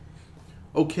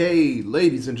Okay,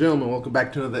 ladies and gentlemen, welcome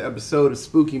back to another episode of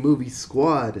Spooky Movie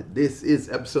Squad. This is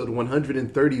episode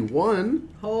 131.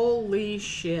 Holy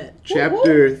shit.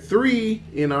 Chapter 3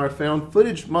 in our found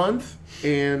footage month.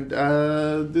 And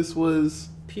this was...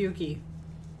 Pukey.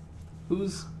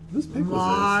 Whose pick was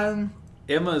Mine.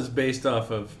 Emma's based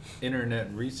off of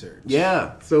internet research. this?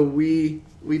 Yeah, so we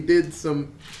did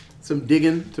some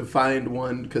digging to find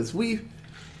one, because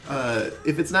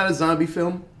if it's not a zombie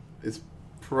film, it's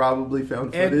probably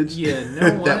found footage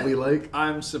that we like.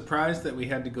 I'm surprised that we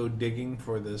had to go digging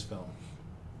for this film.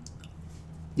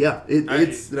 Yeah,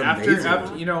 it's an amazing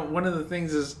after, you know, one of the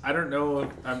things is, I don't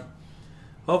know,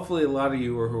 hopefully a lot of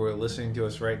you who are listening to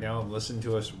us right now have listened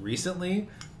to us recently,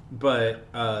 but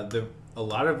a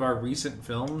lot of our recent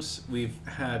films, we've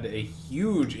had a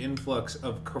huge influx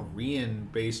of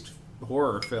Korean-based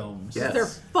horror films. Yes. They're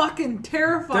fucking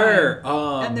terrifying. They're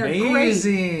and they're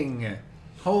amazing. Great.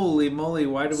 Holy moly,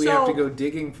 why do we have to So- go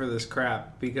digging for this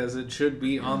crap? Because it should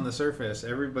be on the surface.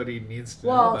 Everybody needs to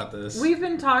know about this. We've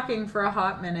been talking for a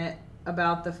hot minute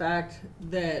about the fact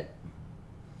that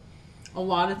a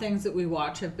lot of things that we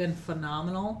watch have been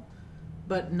phenomenal,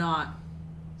 but not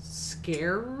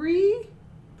scary,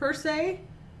 per se.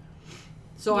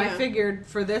 So I figured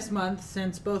for this month,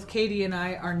 since both Katie and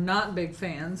I are not big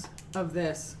fans of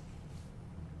this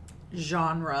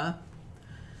genre,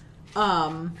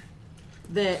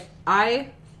 that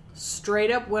I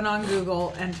straight up went on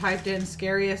Google and typed in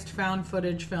scariest found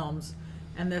footage films,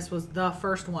 and this was the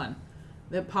first one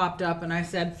that popped up, and I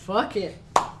said, fuck it,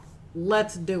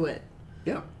 let's do it.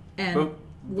 Yeah. And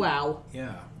wow.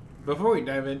 Yeah. Before we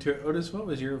dive into it, Otis, what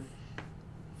was your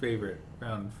favorite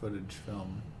found footage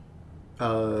film?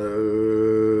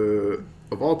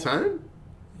 Of all time?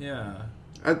 Yeah.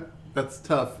 That's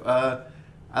tough. I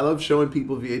love showing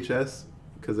people VHS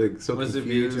because they're so Was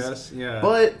confused. it VHS? Yeah.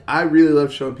 But I really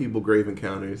love showing people Grave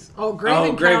Encounters. Oh, Grave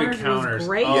Encounters was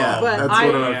great. Yeah, but that's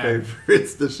one of my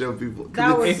favorites to show people.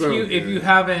 That was if you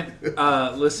haven't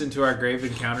listened to our Grave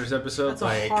Encounters episode, That's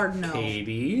a hard no.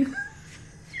 Katie,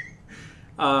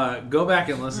 go back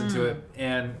and listen to it,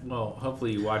 and well,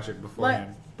 hopefully you watch it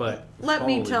beforehand. But let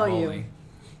me holy tell moly. you,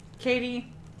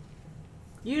 Katie,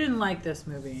 you didn't like this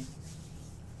movie.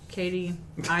 Katie,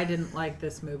 I didn't like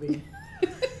this movie.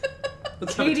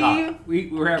 Let's Katie, have a talk.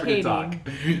 We're having Katie. a talk.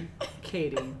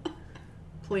 Katie,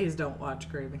 please don't watch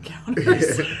Grave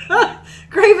Encounters.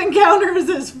 Grave Encounters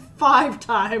is 5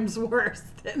 times worse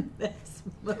than this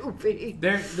movie.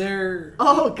 They're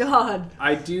Oh, God.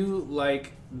 I do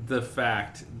like the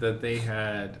fact that they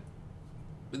had...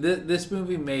 This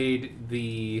movie made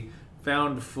the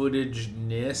found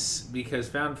footage-ness, because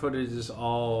found footage is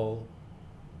all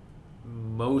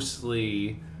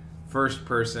mostly first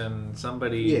person,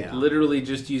 somebody literally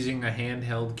just using a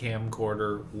handheld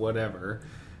camcorder, whatever.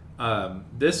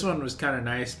 This one was kind of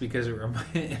nice because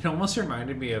it almost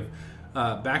reminded me of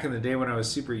back in the day when I was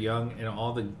super young, and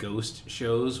all the ghost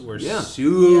shows were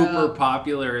super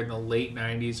popular in the late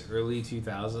 90s, early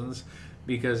 2000s,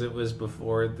 because it was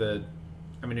before the...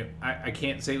 I mean, I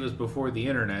can't say it was before the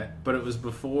internet, but it was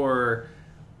before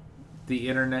the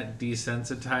internet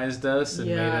desensitized us and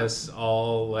made us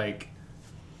all, like...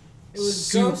 It was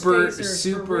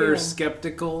super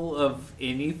skeptical of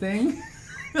anything.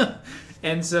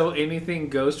 And so anything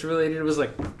ghost related was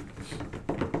like,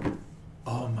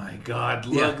 oh my god,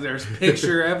 look, there's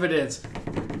picture evidence.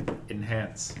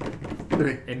 Enhance.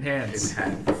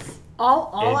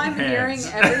 All I'm hearing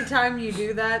every time you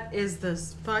do that is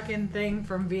this fucking thing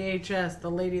from VHS, the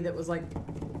lady that was like...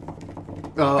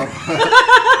 Yep.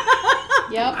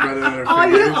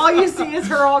 all you see is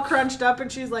her all crunched up,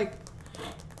 and she's like...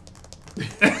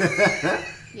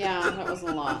 Yeah, that was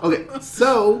a lot. Okay,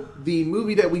 so the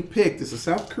movie that we picked is a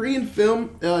South Korean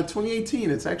film,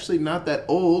 2018. It's actually not that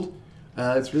old.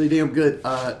 It's really damn good.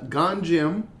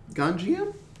 Ganjam?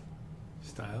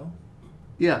 Style?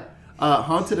 Yeah.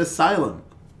 Haunted Asylum.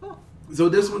 So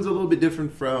this one's a little bit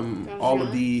different from all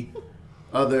of the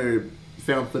other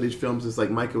found footage films, just like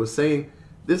Micah was saying.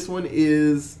 This one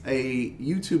is a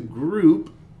YouTube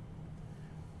group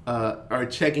are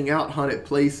checking out haunted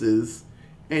places,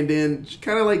 and then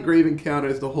kind of like Grave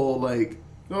Encounters, the whole like,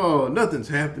 oh, nothing's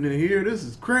happening here, this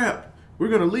is crap, we're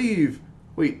gonna leave.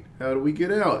 Wait, how do we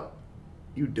get out?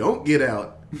 You don't get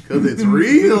out because it's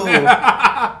real.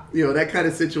 You know, that kind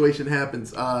of situation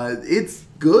happens. It's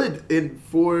good, and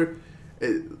for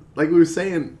like we were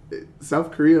saying,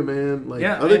 South Korea, man, like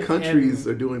other countries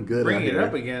are doing good. Bringing it here.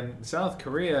 up again, South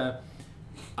Korea,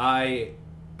 I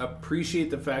appreciate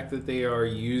the fact that they are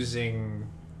using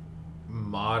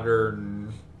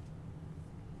modern,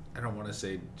 I don't want to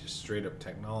say just straight up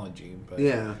technology, but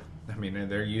I mean,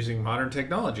 they're using modern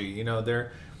technology.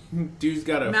 Dude's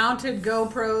got a mounted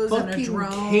GoPros and a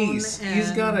drone. Case.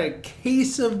 He's got a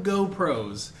case of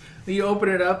GoPros. You open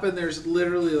it up and there's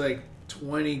literally like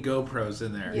 20 GoPros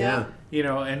in there. Yeah.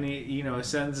 And he,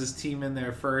 sends his team in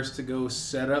there first to go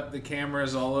set up the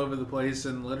cameras all over the place,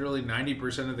 and literally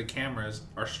 90% of the cameras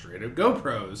are straight up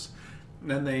GoPros.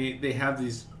 And then they have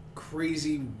these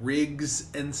crazy rigs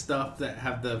and stuff that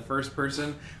have the first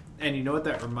person. And you know what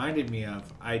that reminded me of?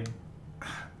 I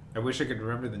wish I could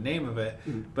remember the name of it,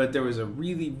 but there was a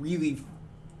really, really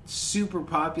super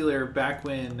popular back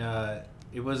when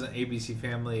it wasn't ABC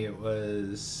Family. It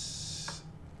was...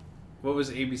 What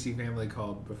was ABC Family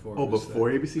called before?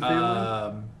 Before ABC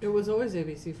Family? It was always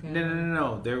ABC Family.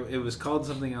 No. It was called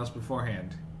something else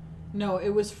beforehand. No, it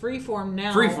was Freeform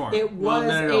now. Freeform. It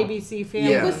was ABC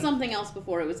Family. It was something else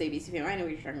before it was ABC Family. I know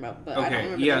what you're talking about, but I don't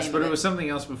remember the name but of it was something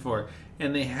else before.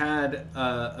 And they had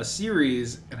a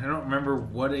series, and I don't remember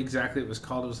what exactly it was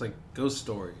called. It was like Ghost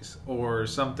Stories or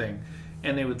something.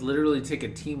 And they would literally take a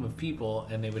team of people,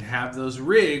 and they would have those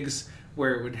rigs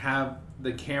where it would have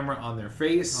the camera on their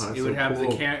face. It would have the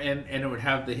and it would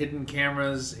have the hidden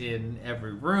cameras in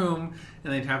every room,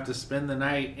 and they'd have to spend the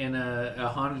night in a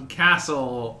haunted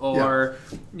castle or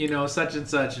such and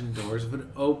such, and doors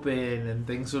would open and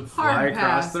things would fly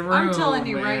across the room. I'm telling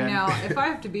you right now, if I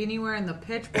have to be anywhere in the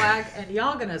pitch black and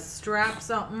y'all gonna strap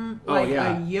something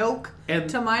a yoke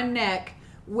to my neck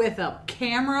with a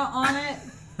camera on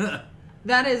it,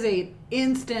 that is a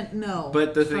instant no.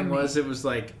 But the thing was, it was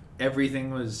like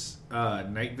everything was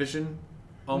night vision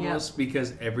almost,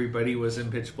 because everybody was in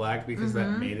pitch black, because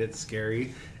that made it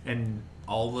scary, and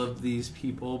all of these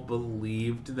people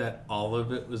believed that all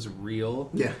of it was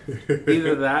real. Yeah.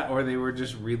 Either that or they were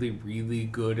just really, really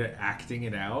good at acting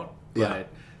it out. But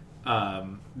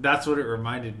that's what it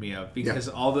reminded me of, because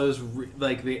all those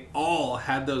they all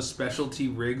had those specialty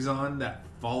rigs on that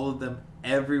followed them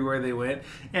everywhere they went,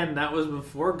 and that was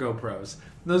before GoPros.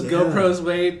 Those GoPros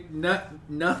weighed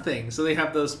nothing, so they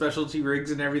have those specialty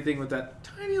rigs and everything with that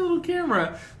tiny little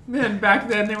camera. Man, back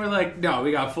then they were like, no,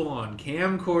 we got full-on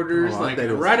camcorders,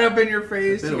 right up in your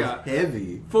face. You got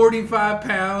heavy 45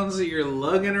 pounds that you're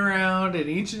lugging around in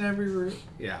each and every room.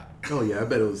 Yeah. Oh yeah, I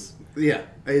bet it was. Yeah,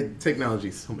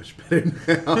 technology's so much better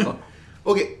now.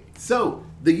 Okay, so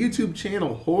the YouTube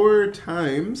channel Horror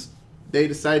Times, they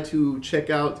decide to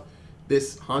check out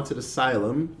this haunted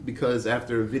asylum, because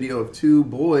after a video of two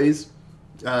boys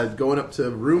going up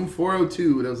to room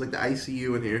 402, that was like the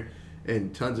ICU in here,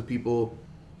 and tons of people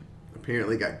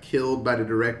apparently got killed by the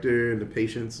director and the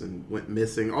patients and went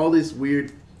missing. All this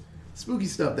weird, spooky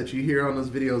stuff that you hear on those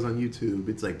videos on YouTube.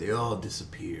 It's like they all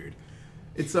disappeared.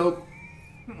 And so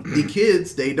the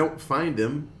kids, they don't find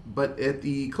them, but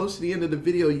close to the end of the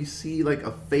video, you see like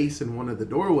a face in one of the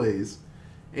doorways.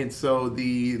 And so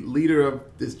the leader of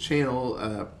this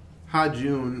channel,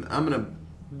 Ha-Jun,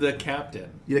 the captain.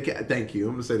 Yeah, thank you.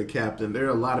 I'm going to say the captain. There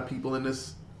are a lot of people in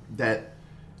this that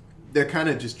they're kind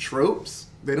of just tropes.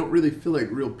 They don't really feel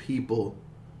like real people.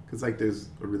 Because, there's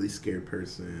a really scared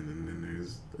person, and then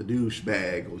there's a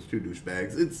douchebag. Well, there's two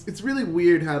douchebags. It's really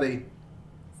weird how they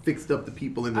fixed up the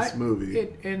people in this movie.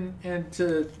 And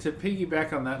to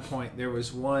piggyback on that point, there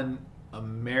was one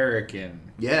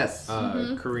American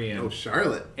Korean. Oh,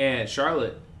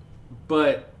 Charlotte.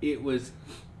 But it was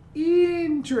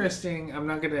interesting. I'm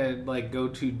not gonna go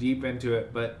too deep into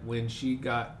it, but when she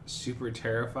got super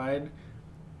terrified,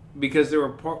 because there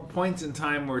were points in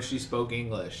time where she spoke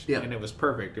English, and it was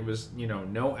perfect. It was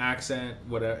no accent,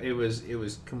 whatever. It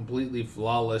was completely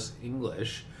flawless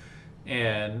English,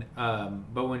 and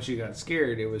but when she got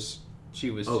scared, she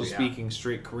was speaking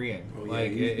straight Korean.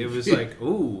 It was like,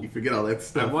 ooh. You forget all that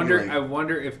stuff. I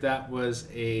wonder if that was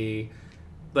a...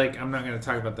 I'm not going to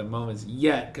talk about the moments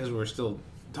yet, because we're still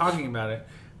talking about it,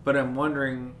 but I'm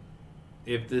wondering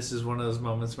if this is one of those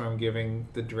moments where I'm giving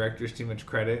the directors too much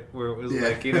credit, where it was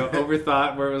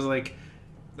overthought, where it was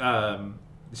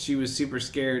she was super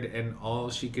scared, and all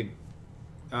she could...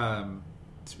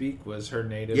 speak was her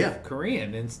native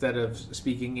Korean instead of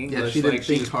speaking English. She didn't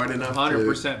think hard enough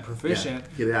 100% proficient,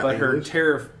 but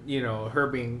her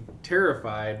being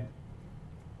terrified,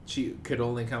 she could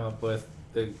only come up with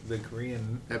the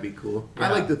Korean. That'd be cool.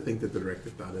 I like to think that the director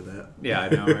thought of that. Yeah, I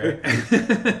know,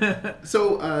 right?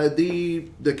 So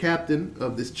the captain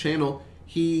of this channel,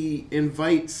 he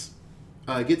invites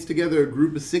gets together a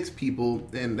group of 6 people,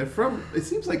 and they're from, it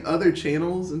seems like, other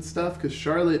channels and stuff, because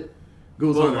Charlotte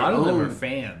goes on her own. A lot of them are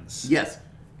fans. Yes.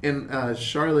 And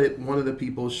Charlotte, one of the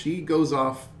people, she goes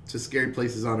off to scary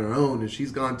places on her own, and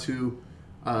she's gone to,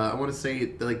 I want to say,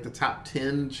 the top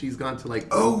 10. She's gone to 3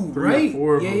 or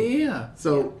 4 of them. Yeah.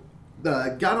 So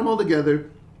got them all together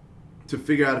to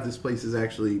figure out if this place is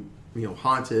actually,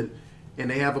 haunted. And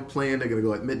they have a plan. They're going to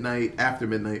go at midnight, after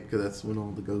midnight, because that's when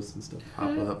all the ghosts and stuff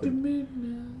pop up.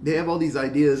 And they have all these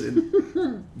ideas,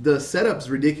 and the setup's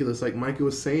ridiculous. Like Micah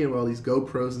was saying, with all these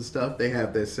GoPros and stuff, they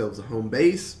have themselves a home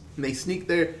base, and they sneak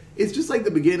there. It's just like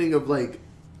the beginning of, like,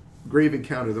 Grave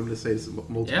Encounters. I'm going to say this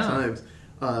multiple times.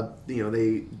 They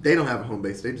don't have a home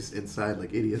base. They're just inside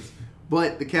like idiots.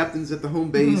 But the captain's at the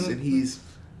home base, and he's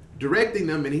directing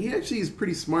them, and he actually is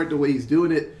pretty smart the way he's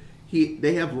doing it.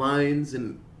 They have lines,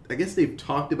 and I guess they've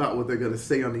talked about what they're going to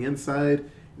say on the inside.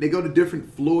 They go to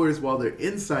different floors while they're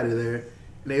inside of there,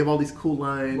 and they have all these cool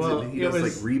lines, and he does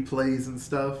like replays and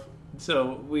stuff.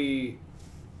 So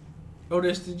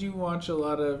Otis, did you watch a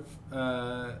lot of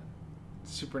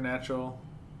Supernatural?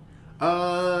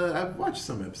 I've watched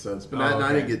some episodes, but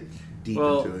I didn't get deep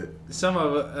into it. Some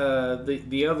of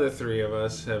the other three of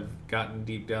us have gotten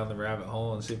deep down the rabbit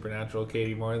hole in Supernatural.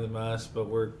 Katie more than us, but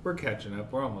we're catching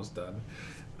up. We're almost done.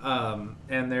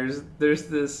 And there's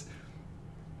this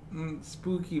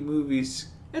spooky movies.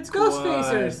 It's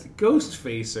Ghostfacers.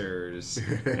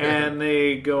 Ghostfacers. And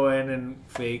they go in and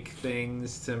fake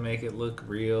things to make it look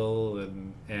real,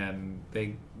 and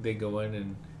they go in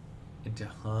and into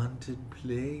haunted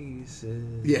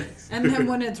places. Yes. And then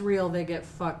when it's real, they get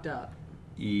fucked up.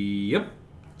 Yep.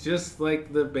 Just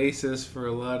like the basis for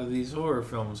a lot of these horror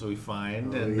films we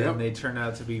find. And then they turn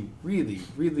out to be really,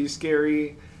 really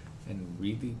scary and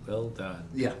really well done.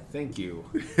 Yeah. Thank you.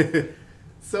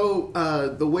 So,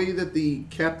 the way that the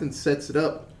captain sets it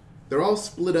up, they're all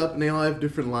split up and they all have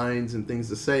different lines and things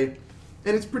to say.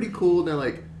 And it's pretty cool. They're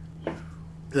like,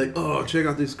 oh, check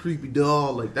out this creepy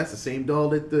doll. Like, that's the same doll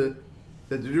that the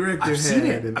director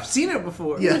had. I've seen it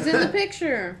before. Yeah. It's in the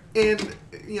picture. And,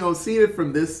 seeing it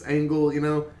from this angle,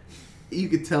 you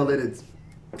could tell that it's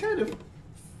kind of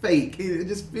fake. It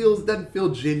just doesn't feel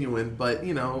genuine, but,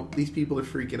 these people are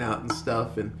freaking out and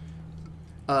stuff. And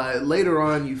later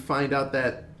on, you find out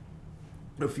that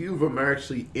a few of them are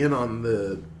actually in on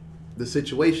the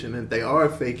situation, and they are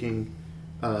faking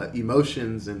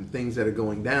emotions and things that are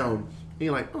going down. And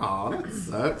you're like, oh, that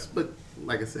sucks. But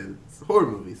like I said, it's a horror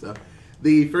movie, so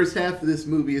the first half of this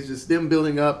movie is just them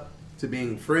building up to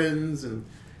being friends and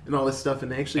all this stuff,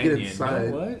 and they actually get inside. You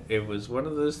know what? It was one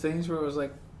of those things where it was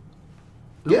like,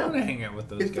 I want to hang out with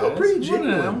those guys. It felt pretty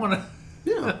genuine. I want to.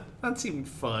 Yeah. That seemed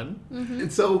fun. Mm-hmm.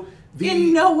 And so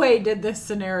in no way did this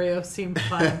scenario seem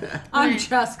fun. I'm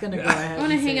just going to go ahead. I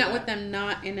want to hang out with them,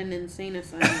 not in an insane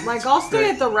asylum. Like, I'll stay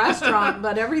at the restaurant,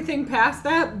 but everything past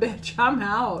that, bitch, I'm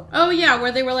out. Oh, yeah,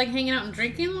 where they were, like, hanging out and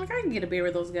drinking. Like, I can get a beer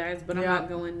with those guys, but I'm not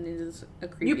going into a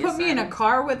creepy You put me in a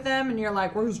car with them, and you're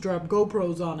like, we're just drop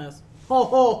GoPros on us. Ho,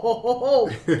 ho, ho, ho, ho.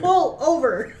 Pull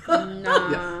over.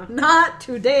 Nah. Not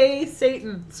today,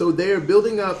 Satan. So they're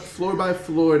building up floor by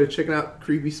floor to check out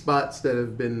creepy spots that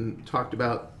have been talked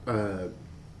about,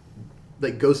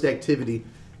 like ghost activity.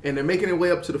 And they're making their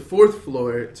way up to the 4th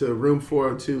floor to room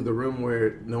 402, the room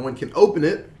where no one can open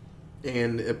it.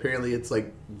 And apparently it's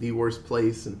like the worst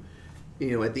place. And,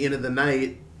 at the end of the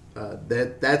night,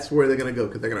 that's where they're going to go,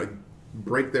 because they're going to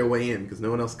break their way in because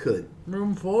no one else could.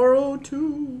 Room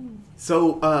 402.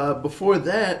 So before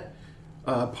that,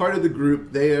 part of the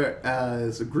group,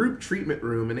 is a group treatment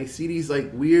room, and they see these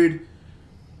like weird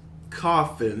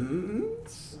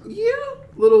coffins. Yeah,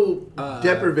 little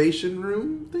deprivation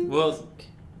room things. Well,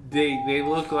 they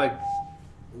look like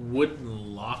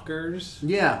wooden lockers.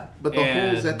 Yeah, but the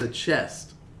hole's at the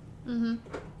chest. Mm-hmm.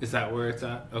 Is that where it's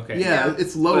at? Okay. Yeah,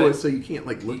 it's lower, so you can't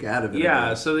like look out of it.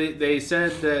 Yeah, so they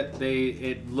said that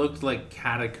it looked like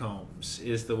catacombs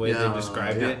is the way they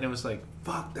described it, and it was like,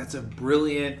 fuck, that's a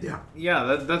brilliant.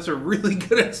 Yeah, that's a really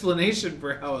good explanation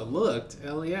for how it looked.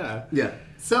 Hell yeah. Yeah.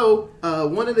 So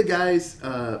one of the guys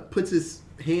puts his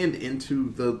hand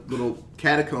into the little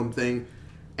catacomb thing,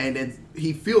 and then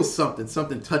he feels something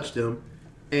touched him,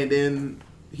 and then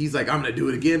he's like, I'm going to do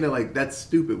it again. They're like, that's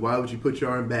stupid. Why would you put your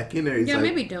arm back in there? He's like,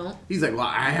 maybe don't. He's like, well,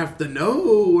 I have to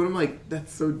know. And I'm like,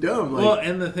 that's so dumb. Like, well,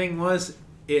 and the thing was,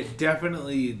 it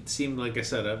definitely seemed like a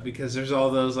setup because there's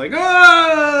all those like,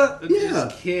 ah! Yeah.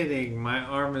 Just kidding. My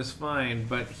arm is fine.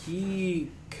 But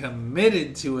he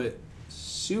committed to it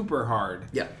super hard.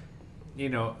 Yeah.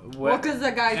 Well, because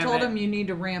the guy told him you need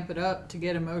to ramp it up to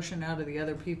get emotion out of the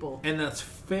other people. And that's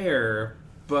fair,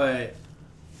 but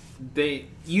they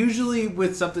usually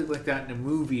with something like that in a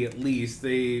movie, at least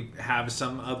they have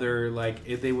some other like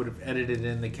if they would have edited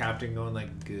in the captain going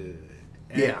like good,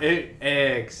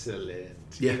 excellent,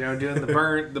 doing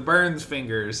the Burns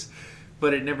fingers,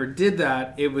 but it never did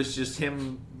that. It was just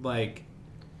him like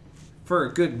for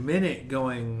a good minute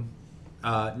going,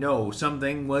 no,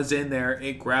 something was in there.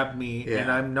 It grabbed me,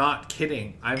 and I'm not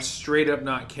kidding. I'm straight up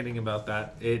not kidding about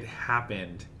that. It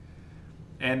happened.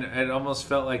 And it almost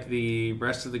felt like the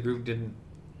rest of the group didn't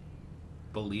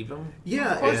believe him.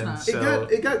 Yeah, of course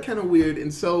not. It got kind of weird.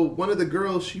 And so one of the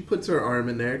girls, she puts her arm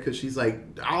in there because she's like,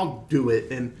 I'll do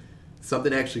it. And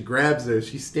something actually grabs her.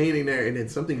 She's standing there, and then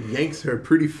something yanks her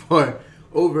pretty far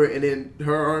over, and then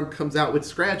her arm comes out with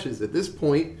scratches. At this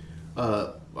point,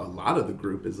 a lot of the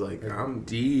group is like, I'm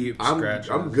scratches.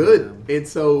 I'm good. And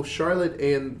so Charlotte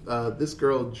and this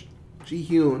girl,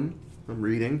 Ji-hyun, I'm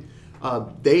reading,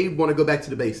 they want to go back to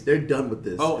the base. They're done with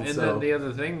this. Oh, and then the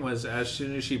other thing was, as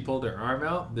soon as she pulled her arm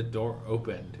out, the door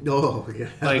opened. Oh, yeah.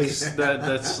 Like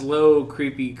that slow,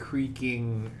 creepy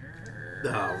creaking. Oh,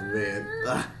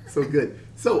 man. So good.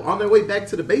 So on their way back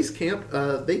to the base camp,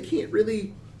 they can't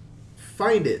really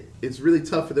find it. It's really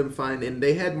tough for them to find, and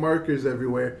they had markers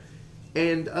everywhere.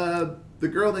 And the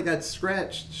girl that got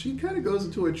scratched, she kind of goes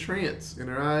into a trance, and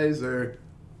her eyes are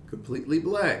completely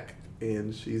black,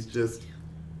 and she's just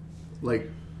like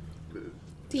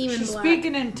Demon she's black.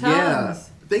 speaking in tongues. Yeah,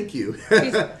 thank you.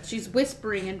 she's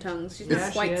whispering in tongues. She's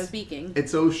not quite speaking. And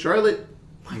so Charlotte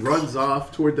runs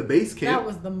off toward the base camp. That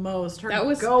was the most. That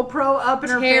was GoPro up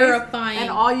in her terrifying. face, and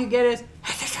all you get is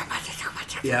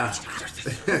Yeah.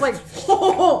 it's like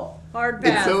hard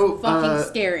pass. And so, fucking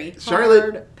scary.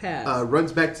 Charlotte hard pass.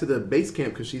 runs back to the base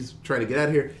camp because she's trying to get out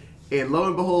of here. And lo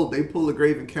and behold, they pull the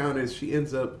Grave Encounters. She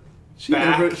ends up she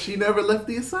never left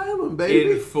the asylum,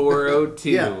 baby. In 402.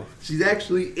 Yeah, she's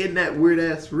actually in that weird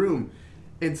ass room.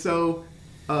 And so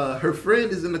her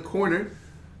friend is in the corner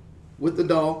with the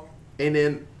doll, and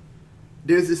then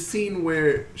there's this scene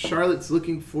where Charlotte's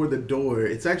looking for the door.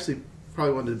 It's actually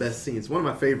probably one of the best scenes, one of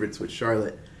my favorites with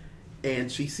Charlotte.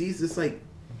 And she sees this like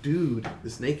dude,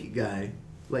 this naked guy,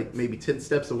 like maybe 10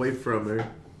 steps away from her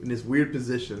in this weird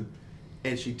position.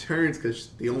 And she turns because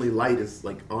the only light is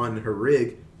like on her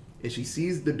rig, and she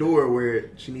sees the door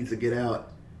where she needs to get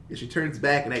out. And she turns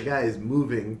back, and that guy is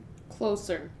moving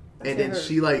closer. And then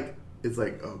she like is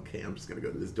like, okay, I'm just gonna go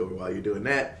to this door while you're doing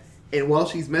that. And while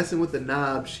she's messing with the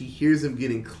knob, she hears him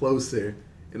getting closer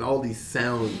and all these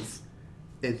sounds.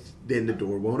 And then the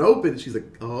door won't open. She's like,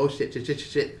 oh shit.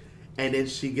 And then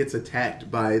she gets attacked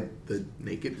by the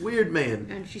naked weird man.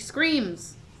 And she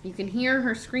screams. You can hear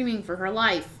her screaming for her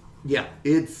life. Yeah,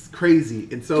 it's crazy.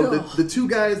 And so the two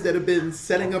guys that have been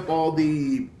setting up all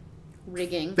the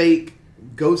rigging, fake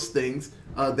ghost things,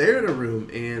 they're in a room,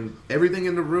 and everything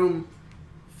in the room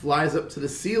flies up to the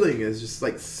ceiling, is just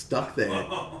like stuck there.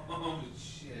 Oh,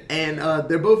 shit. And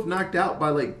they're both knocked out by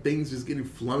like things just getting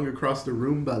flung across the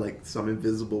room by like some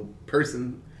invisible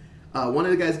person. One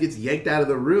of the guys gets yanked out of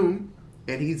the room,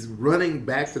 and he's running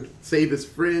back to save his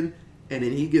friend, and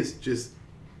then he gets just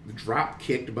drop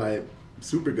kicked by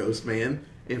Super Ghost Man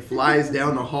and flies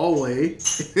down the hallway.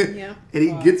 Yeah. And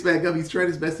he gets back up. He's trying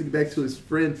his best to get back to his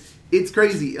friend. It's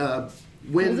crazy.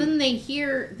 Then they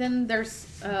hear. Then there's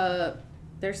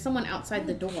someone outside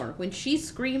the door when she's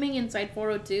screaming inside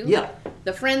 402. Yeah.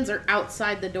 The friends are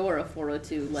outside the door of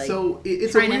 402, like so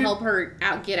it's trying to help her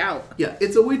get out. Yeah,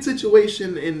 it's a weird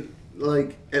situation, and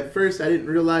like at first I didn't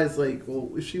realize like, well,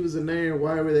 if she was in there,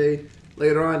 why were they?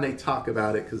 Later on, they talk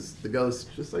about it because the ghosts,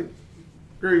 just like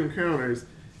Grave Encounters,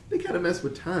 they kind of mess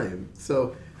with time.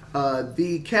 So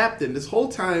the captain, this whole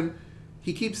time,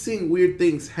 he keeps seeing weird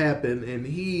things happen, and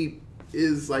he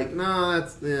is like, nah,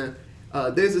 that's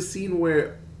there's a scene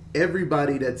where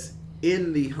everybody that's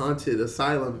in the haunted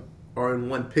asylum are in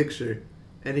one picture,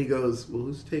 and he goes, well,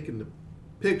 who's taking the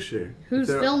picture? Who's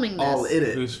They're filming this? all in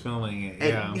it. Who's filming it?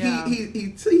 And Yeah.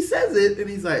 he says it, and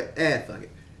he's like, fuck it.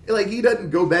 And like, he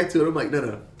doesn't go back to it. I'm like,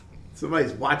 no.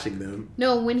 Somebody's watching them.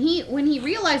 No, when he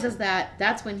realizes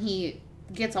that's when he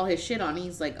gets all his shit on.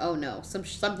 He's like, oh no,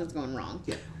 something's going wrong.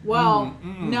 Yeah. Well,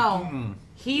 no.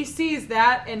 He sees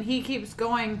that, and he keeps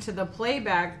going to the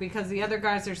playback because the other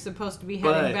guys are supposed to be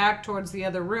heading back towards the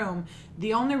other room.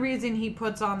 The only reason he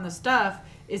puts on the stuff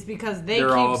is because they're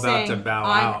keep all about saying, to bow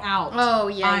I'm out. Oh,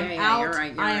 yeah, I'm out. You're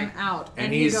right. I'm out.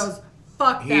 And he's- he goes,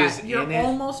 fuck He's that. You're in it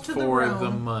almost to the for room. the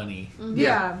money.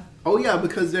 Yeah. Oh yeah,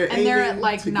 because they're And they're at aiming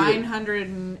like to get-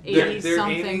 980 They're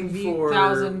something aiming for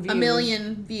thousand views. 1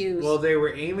 million views. Well, they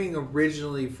were aiming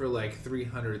originally for like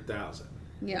 300,000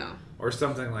 yeah. or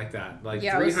something like that. Like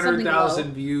Yeah, it was something 300,000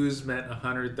 low. views meant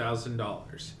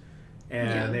 $100,000, and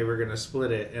Yeah. they were gonna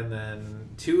split it. And then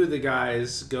two of the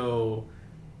guys go,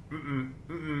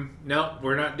 no,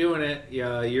 we're not doing it.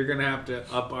 Yeah, you're gonna have to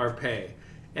up our pay.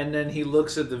 And then he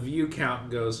looks at the view count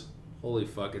and goes, holy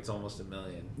fuck, it's almost 1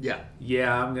 million. Yeah.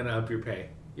 Yeah, I'm gonna up your pay.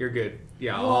 you're good.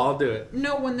 Yeah, I'll do it.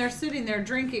 No, when they're sitting there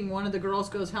drinking, one of the girls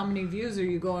goes, "How many views are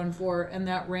you going for?" And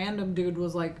that random dude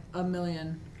was like, 1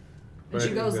 million. And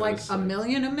she goes, like, a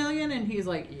million? And he's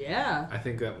like, yeah. I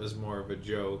think that was more of a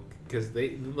joke. Because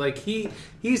they, like, he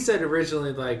said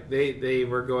originally, like, they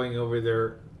were going over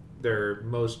their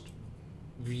most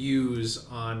views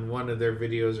on one of their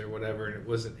videos or whatever, and it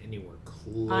wasn't anywhere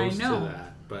close to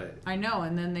that. But I know,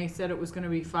 and then they said it was going to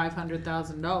be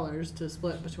 $500,000 to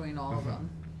split between all of them.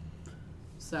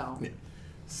 So,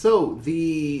 so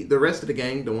the rest of the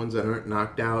gang, the ones that aren't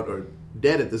knocked out or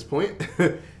dead at this point,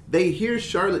 they hear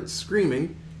Charlotte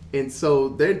screaming, and so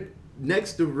they're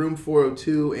next to room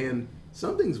 402, and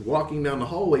something's walking down the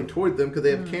hallway toward them because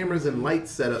they have cameras and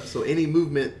lights set up, so any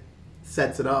movement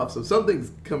sets it off. So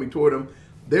something's coming toward them.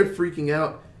 They're freaking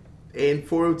out, and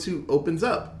 402 opens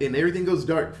up, and everything goes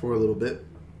dark for a little bit,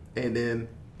 and then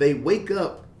they wake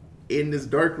up in this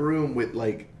dark room with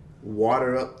like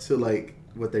water up to like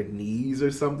their knees or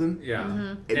something. Yeah.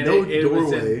 Mm-hmm. And no it doorway.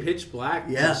 was in pitch black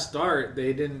to start.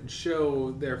 They didn't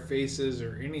show their faces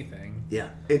or anything. Yeah.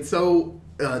 And so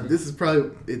this is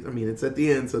probably, it's at the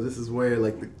end, so this is where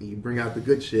like you bring out the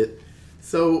good shit.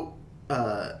 So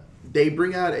they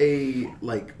bring out a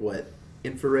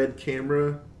infrared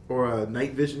camera or a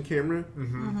night vision camera,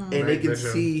 and they can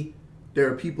see there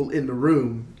are people in the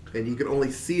room, and you can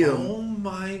only see them. Oh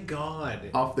my god!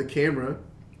 Off the camera,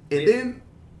 and then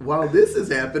while this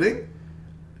is happening,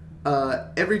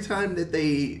 every time that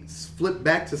they flip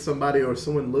back to somebody or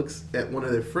someone looks at one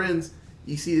of their friends,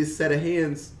 you see this set of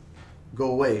hands go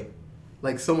away.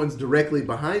 Like someone's directly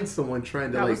behind someone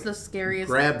trying to that was the scariest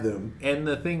grab them. And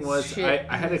the thing was, I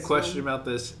had a question about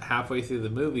this halfway through the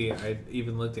movie. I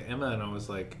even looked at Emma and I was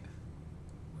like,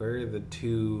 where are the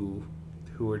two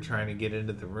who were trying to get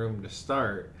into the room to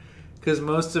start? Because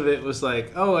most of it was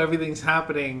like, oh, everything's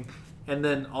happening. And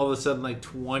then all of a sudden, like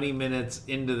 20 minutes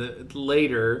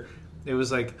later, it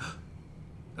was like,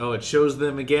 oh, it shows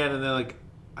them again. And they're like,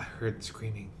 I heard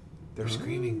screaming. They're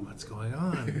screaming. What's going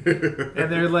on?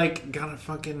 And they're like, got a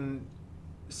fucking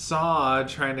saw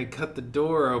trying to cut the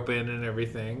door open and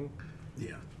everything.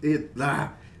 Yeah. This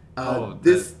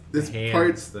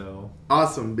part's though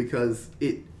awesome because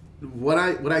what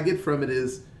I get from it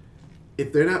is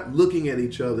if they're not looking at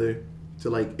each other to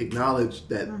like acknowledge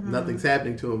that nothing's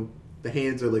happening to them, the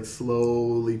hands are like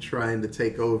slowly trying to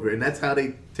take over, and that's how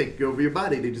they take over your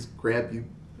body. They just grab you,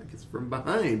 I guess, from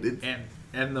behind.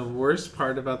 And the worst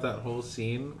part about that whole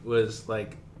scene was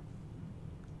like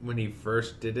when he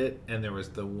first did it, and there was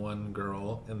the one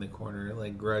girl in the corner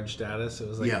like grudged at us. It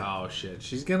was like, oh shit,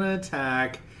 she's gonna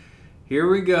attack. Here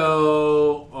we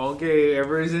go. Okay,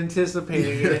 everybody's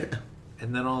anticipating it.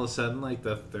 And then all of a sudden, like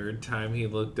the third time he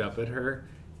looked up at her,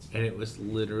 and it was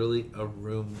literally a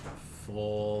room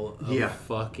full of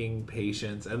fucking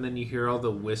patients. And then you hear all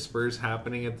the whispers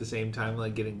happening at the same time,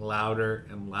 like getting louder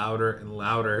and louder and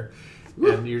louder.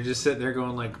 Woo. And you're just sitting there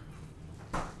going like,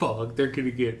 fuck, they're going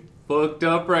to get fucked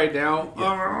up right now.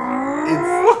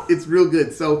 Yeah. It's real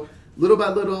good. So little by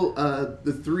little,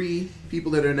 the three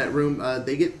people that are in that room,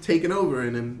 they get taken over,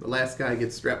 and then the last guy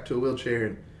gets strapped to a wheelchair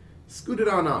and scooted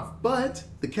on off. But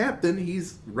the captain,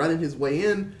 he's running his way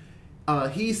in.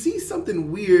 He sees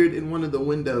something weird in one of the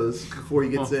windows before he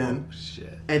gets in.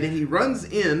 Shit. And then he runs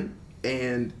in,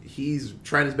 and he's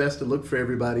trying his best to look for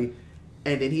everybody.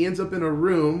 And then he ends up in a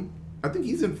room. I think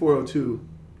he's in 402,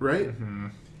 right? Mm-hmm.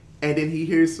 And then he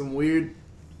hears some weird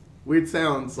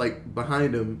sounds like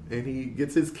behind him, and he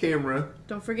gets his camera.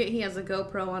 Don't forget he has a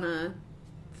GoPro on a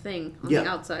thing on the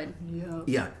outside.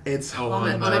 Yeah. It's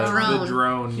on a drone. The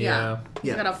drone, yeah.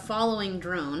 He's got a following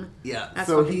drone. Yeah. That's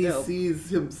so he dope.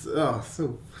 sees him. Oh,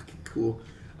 so fucking cool.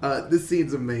 This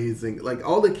scene's amazing. Like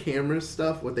all the camera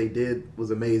stuff, what they did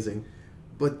was amazing.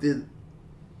 But the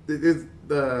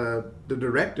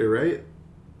director, right,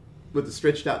 with the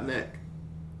stretched out neck.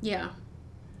 Yeah.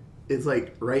 It's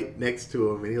like right next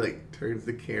to him, and he like turns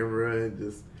the camera and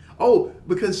just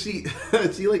because she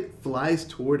like flies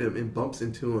toward him and bumps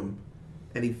into him,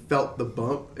 and he felt the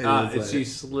bump, and she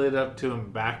slid up to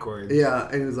him backwards. Yeah,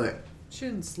 and he was like, she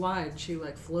didn't slide; she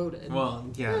like floated. Well,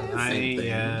 same thing.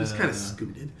 Just kind of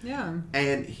scooted. Yeah,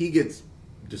 and he gets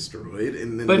destroyed,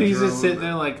 and then. But he's just sitting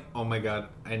there like, oh my god,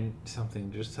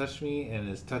 something just touched me, and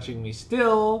it's touching me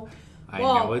still. I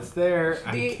know it's there.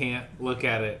 I can't look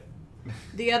at it.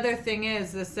 The other thing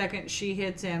is, the second she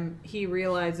hits him, he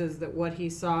realizes that what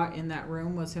he saw in that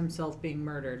room was himself being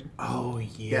murdered. Oh,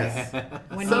 yeah. Yes.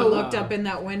 When he looked up in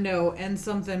that window and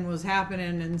something was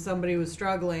happening and somebody was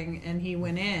struggling and he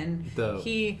went in,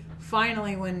 he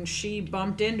finally, when she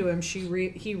bumped into him,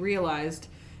 he realized,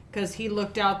 because he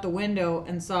looked out the window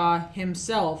and saw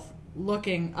himself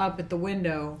looking up at the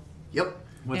window. Yep.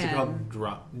 What's it called?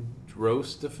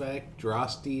 Drost effect?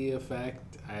 Drosty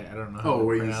effect? I don't know how to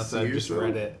pronounce it. I just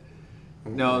read it.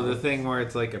 No, the thing where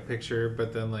it's like a picture,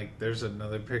 but then like there's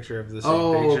another picture of the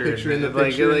same picture. Picture in the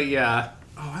picture. Yeah.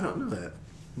 Oh, I don't know that.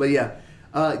 But yeah.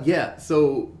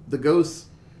 So the ghosts,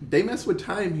 they mess with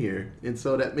time here, and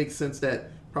so that makes sense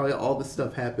that probably all this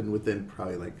stuff happened within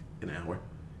probably like an hour,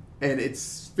 and it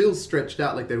feels stretched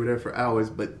out like they were there for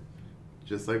hours, but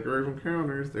just like Grave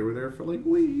Encounters, they were there for like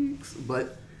weeks.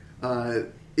 But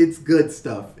it's good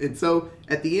stuff, and so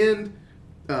at the end,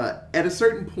 at a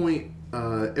certain point.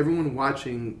 Everyone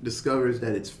watching discovers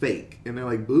that it's fake, and they're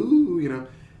like, "Boo," you know.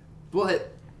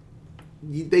 But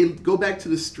they go back to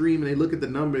the stream and they look at the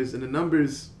numbers, and the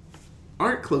numbers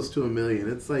aren't close to 1 million.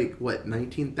 It's like what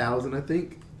 19,000, I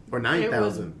think, or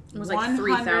 9,000. It was like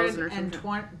 3,000 or something.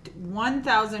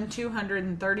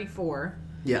 1,234.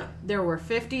 Yeah. There were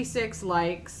 56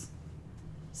 likes,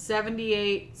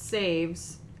 78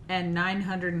 saves. And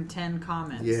 910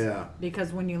 comments. Yeah.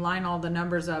 Because when you line all the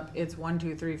numbers up, it's 1,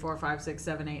 2, 3, 4, 5, 6,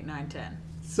 7, 8, 9, 10.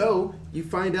 So you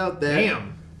find out that.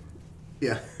 Damn.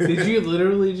 Yeah. Did you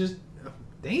literally just?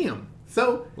 Damn.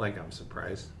 So. Like I'm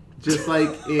surprised. Just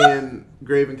like in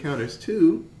Grave Encounters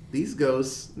 2, these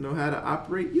ghosts know how to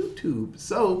operate YouTube.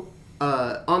 So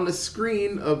on the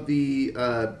screen of the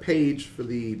page for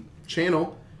the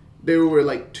channel, there were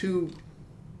like 2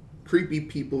 creepy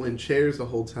people in chairs the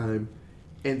whole time.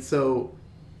 And so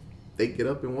they get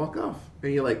up and walk off.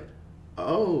 And you're like,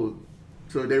 oh,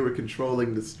 so they were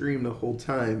controlling the stream the whole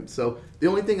time. So the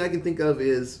only thing I can think of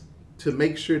is to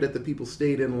make sure that the people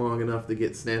stayed in long enough to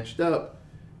get snatched up,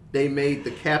 they made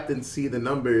the captain see the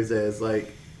numbers as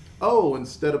like, oh,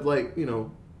 instead of like,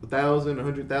 1,000,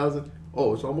 100,000,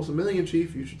 oh, it's almost 1 million,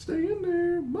 Chief. You should stay in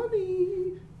there.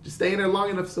 Money. Just stay in there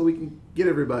long enough so we can get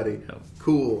everybody. Yep.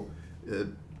 Cool.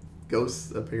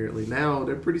 Ghosts apparently now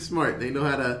they're pretty smart. They know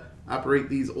how to operate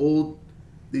these new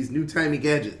timey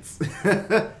gadgets.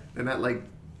 They're not like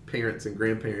parents and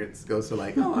grandparents. Ghosts are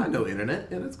like, oh, I know internet.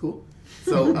 Yeah, that's cool.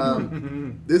 So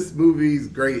this movie's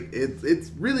great.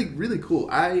 It's really really cool.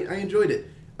 I enjoyed it.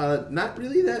 Not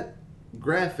really that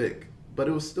graphic, but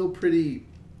it was still pretty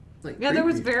like creepy. There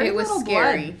was very little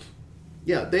scary. blood.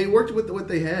 Yeah, they worked with what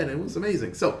they had, and it was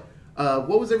amazing. So,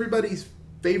 what was everybody's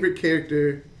favorite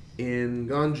character in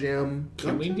Gone Jam?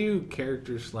 Can we do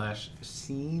character /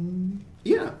 scene?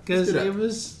 Yeah. Because it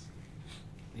was...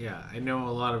 Yeah, I know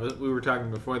a lot of it. We were talking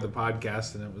before the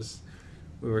podcast, and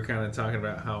we were kind of talking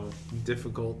about how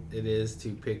difficult it is to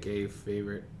pick a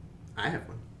favorite... I have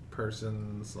one.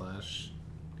 Person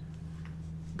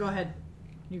Go ahead.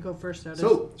 You go first, Otis.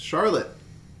 So, Charlotte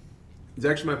is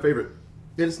actually my favorite.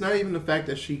 And it's not even the fact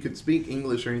that she could speak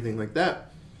English or anything like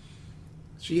that.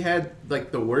 She had,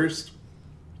 like, the worst...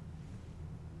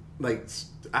 Like,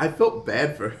 I felt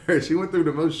bad for her. She went through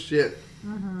the most shit.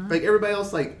 Mm-hmm. Like, everybody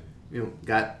else, like,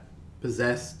 got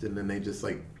possessed and then they just,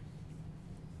 like,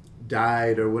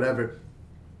 died or whatever.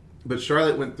 But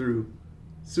Charlotte went through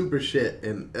super shit,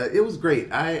 and it was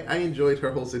great. I enjoyed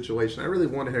her whole situation. I really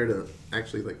wanted her to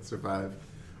actually, like, survive.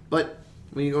 But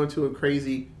when you go into a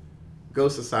crazy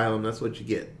ghost asylum, that's what you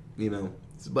get,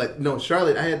 But, no,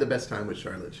 Charlotte, I had the best time with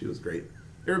Charlotte. She was great.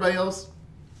 Everybody else,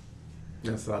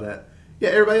 I saw that. Yeah,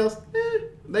 everybody else,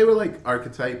 they were like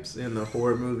archetypes in the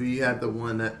horror movie. You had the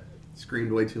one that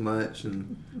screamed way too much,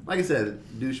 and like I said,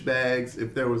 douchebags.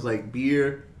 If there was like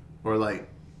beer or like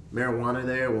marijuana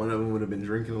there, one of them would have been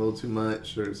drinking a little too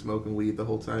much or smoking weed the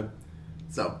whole time.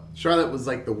 So Charlotte was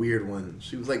like the weird one.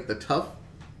 She was like the tough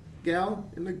gal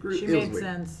in the group. She made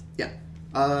sense. Yeah.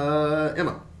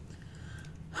 Emma.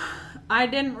 I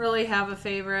didn't really have a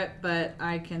favorite, but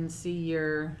I can see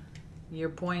your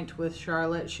point with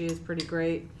Charlotte. She is pretty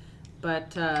great.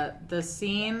 But the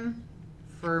scene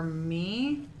for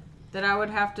me that I would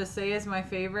have to say is my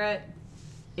favorite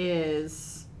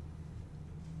is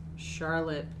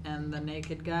Charlotte and the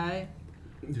naked guy.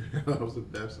 That was the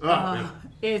best.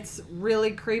 It's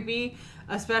really creepy,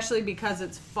 especially because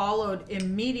it's followed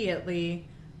immediately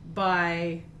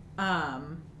by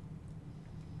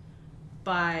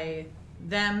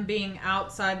them being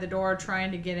outside the door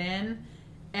trying to get in,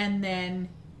 and then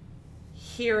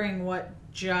hearing what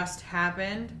just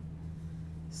happened.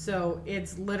 So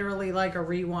it's literally like a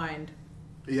rewind.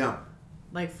 Yeah.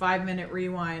 Like 5-minute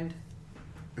rewind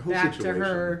back to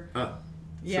her.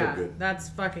 Yeah, so good. That's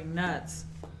fucking nuts.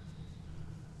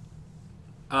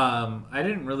 I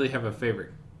didn't really have a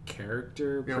favorite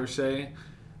character per se.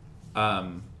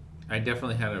 I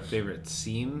definitely had a favorite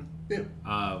scene.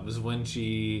 Yeah. Was when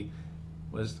she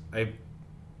was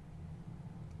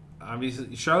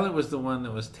obviously Charlotte was the one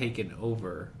that was taken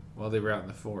over while they were out in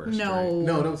the forest. No. Right?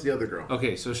 No, that was the other girl.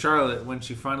 Okay, so Charlotte, when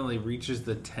she finally reaches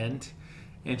the tent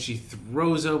and she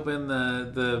throws open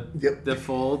the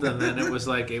fold, and then it was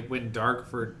like it went dark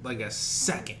for like a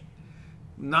second,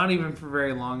 not even for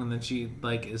very long, and then she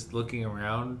like is looking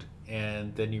around,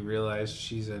 and then you realize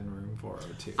she's in room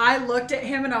 402. I looked at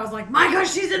him and I was like, my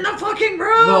gosh, she's in the fucking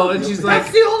room. Well, and she's like,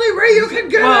 that's the only way you can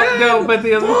get in. No, but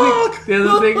the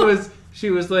other thing was. She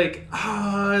was like,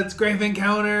 it's Grave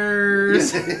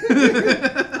Encounters.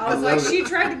 I was like, she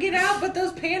tried to get out, but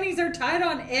those panties are tied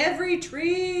on every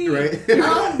tree. Right.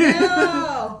 Oh,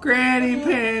 no. Granny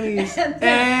panties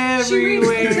everywhere. She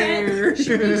reached the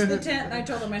everywhere. tent, and I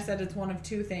told him, I said, it's one of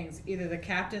two things. Either the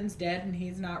captain's dead and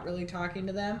he's not really talking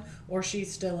to them, or she's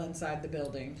still inside the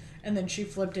building. And then she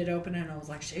flipped it open, and I was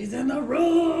like, she's in the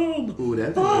room. Ooh,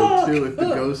 that'd be good too if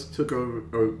the ghost took over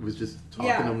or was just talking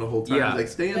to him the whole time. Yeah. He's like,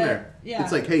 stay in there. Yeah.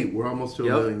 It's like, hey, we're almost to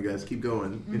 1 million, guys. Keep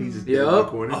going. And he's just dead in the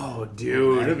corner. Oh,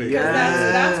 dude. Yeah.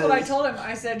 That's what I told him.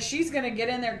 I said, she's going to get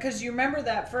in there. Because you remember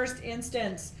that first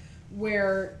instance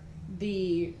where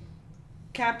the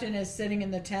captain is sitting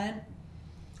in the tent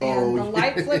and the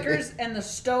light flickers and the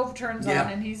stove turns on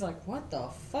and he's like, what the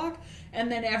fuck?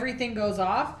 And then everything goes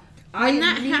off. I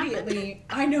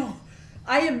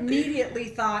immediately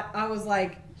thought, I was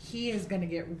like, he is going to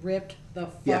get ripped the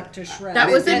fuck to shreds. That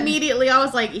was immediately, I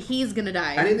was like, he's going to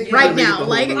die right now.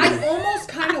 Like, I almost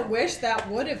kind of wish that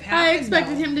would have happened. I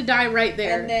expected him to die right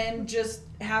there. And then just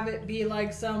have it be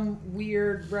like some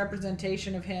weird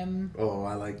representation of him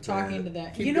I like talking to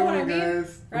them. Keep You know going, what I mean?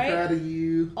 Guys. Right? I'm proud of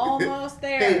you. Almost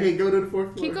there. hey, go to the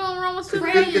fourth floor. Keep going, we're almost to the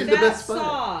Crank million. that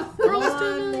saw. We're almost to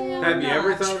the million. Have you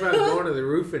ever thought about going to the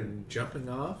roof and jumping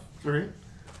off? All right.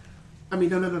 I mean,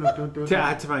 no, don't do it.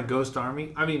 To my ghost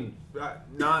army? I mean,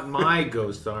 not my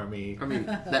ghost army. I mean,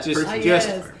 that Just person.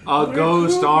 Yes. a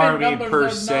ghost army numbers per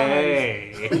of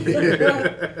se.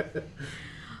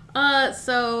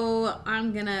 So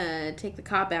I'm gonna take the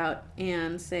cop out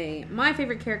and say my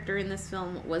favorite character in this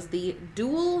film was the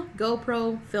dual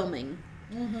GoPro filming.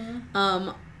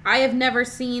 I have never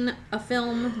seen a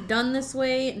film done this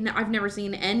way. I've never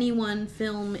seen anyone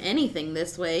film anything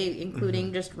this way,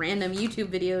 including just random YouTube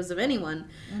videos of anyone.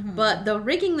 But the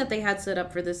rigging that they had set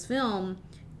up for this film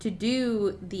to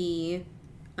do the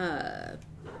to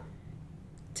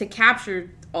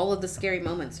capture all of the scary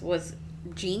moments was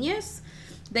genius.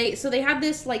 They had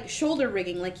this like shoulder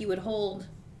rigging, like you would hold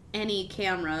any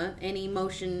camera, any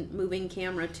motion moving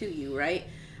camera to you, right?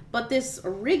 But this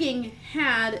rigging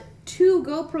had 2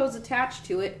 GoPros attached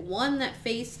to it, one that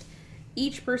faced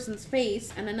each person's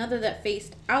face and another that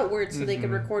faced outward so they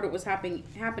could record what was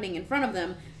happening in front of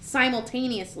them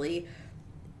simultaneously.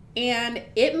 And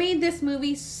it made this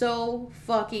movie so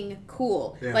fucking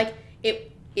cool. Yeah. Like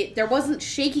it there wasn't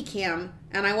shaky cam,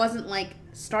 and I wasn't like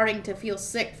starting to feel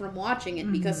sick from watching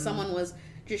it because someone was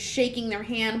just shaking their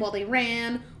hand while they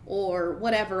ran or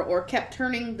whatever, or kept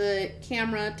turning the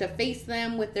camera to face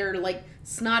them with their like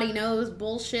snotty nose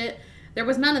bullshit. There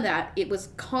was none of that. It was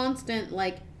constant,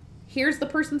 like, here's the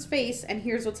person's face and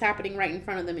here's what's happening right in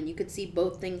front of them, and you could see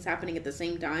both things happening at the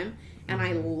same time. And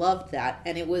I loved that.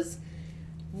 And it was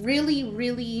really,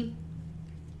 really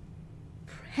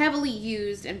heavily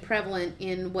used and prevalent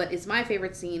in what is my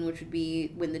favorite scene, which would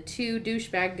be when the 2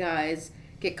 douchebag guys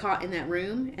get caught in that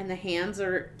room and the hands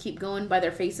keep going by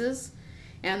their faces,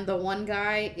 and the one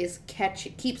guy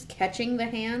keeps catching the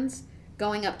hands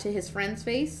going up to his friend's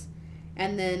face,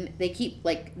 and then they keep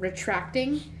like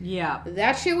retracting. Yeah,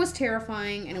 that shit was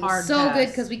terrifying, and it was so good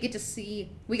because we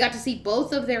got to see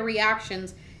both of their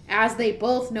reactions as they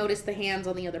both noticed the hands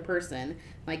on the other person.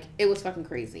 Like, it was fucking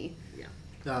crazy.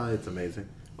 Yeah, it's amazing.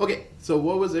 Okay, so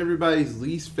what was everybody's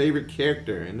least favorite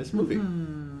character in this movie?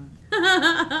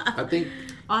 I think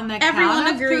on the everyone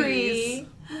count of agrees. 3,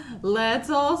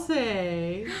 let's all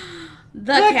say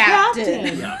the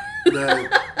captain. Yeah.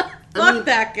 Fuck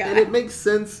that guy. And it makes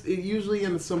sense. Usually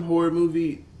in some horror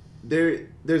movie,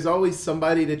 there's always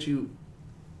somebody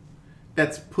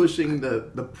that's pushing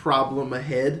the problem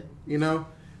ahead, you know?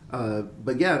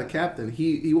 But yeah, the captain,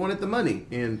 he wanted the money,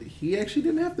 and he actually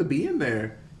didn't have to be in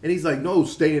there. And he's like, no,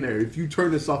 stay in there. If you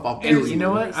turn this off, I'll kill you. You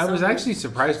know what? I was actually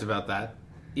surprised about that.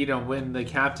 You know, when the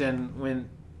captain,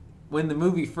 when the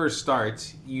movie first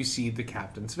starts, you see the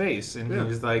captain's face, and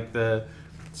he's like the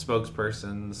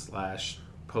spokesperson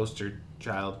 / poster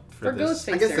child for this. Ghost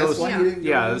I guess that's why he didn't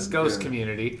go this ghost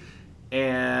community.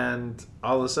 And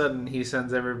all of a sudden, he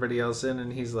sends everybody else in,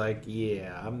 and he's like,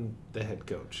 "Yeah, I'm the head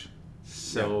coach,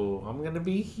 so I'm gonna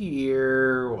be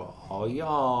here while all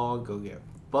y'all go get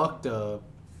fucked up."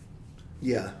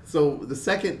 Yeah. So the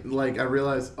second, like, I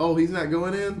realized, oh, he's not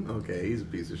going in? Okay, he's a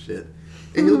piece of shit.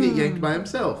 And he'll get yanked by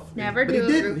himself. Never do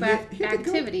a group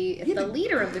activity if the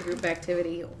leader of the group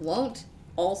activity won't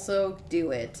also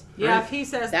do it. Yeah, right? If he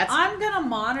says, I'm going to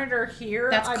monitor here.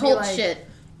 That's cult shit.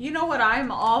 You know what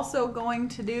I'm also going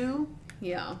to do?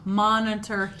 Yeah.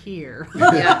 Monitor here.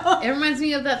 Yeah. It reminds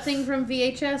me of that thing from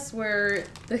VHS where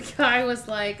the guy was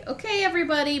like, okay,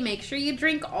 everybody, make sure you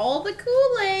drink all the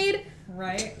Kool-Aid.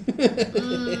 Right.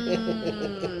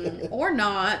 Or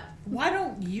not. Why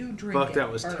don't you drink Fuck,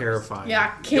 that was terrifying.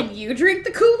 Yeah, can you drink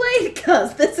the Kool-Aid?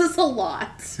 Because this is a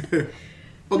lot.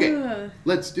 Okay,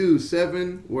 let's do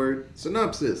 7-word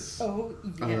synopsis. Oh,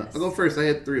 yes. I'll go first. I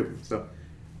had 3 of them.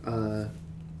 So,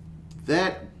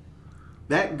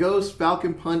 that ghost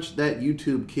Falcon punched that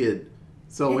YouTube kid.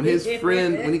 So when his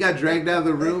friend, when he got dragged out of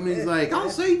the room, he's like, I'll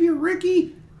save you,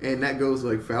 Ricky. And that goes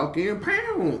like, Falcon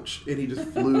punch. And he just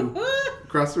flew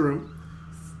across the room.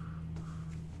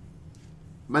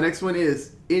 My next one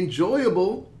is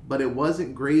enjoyable, but it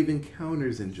wasn't Grave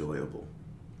Encounters enjoyable.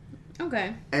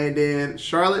 Okay. And then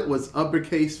Charlotte was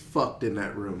uppercase fucked in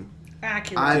that room.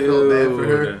 Accurate. I felt bad for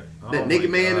her. That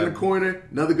naked man in the corner,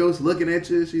 another ghost looking at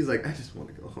you. She's like, I just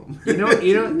want to go home. You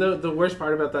know, the worst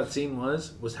part about that scene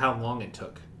was how long it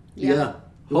took. Yeah.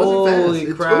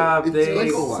 Holy crap! They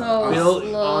built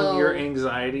on your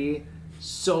anxiety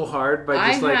so hard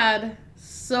by just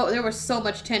there was so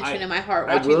much tension in my heart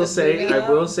watching this movie. I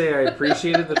will say I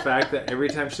appreciated the fact that every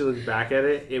time she looked back at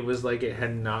it, it was like it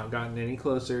had not gotten any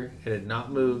closer. It had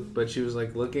not moved, but she was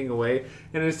like looking away.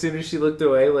 And as soon as she looked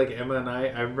away, like Emma and I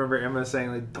remember Emma saying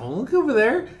like, "Don't look over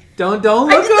there! Don't look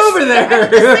over there!" Oh my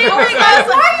God!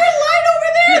 Why are your light over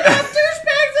there? That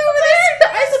douchebag's over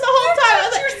there! I said the whole time, I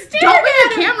was like, "Don't move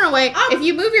your camera away. If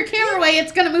you move your camera away,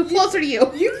 it's gonna move closer to you."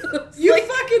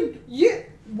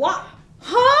 What?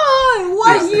 Hi,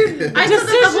 what you? I said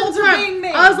that the whole time.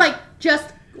 I was like,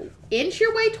 just inch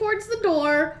your way towards the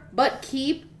door, but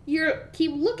keep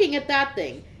looking at that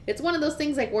thing. It's one of those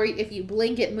things like where if you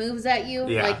blink, it moves at you.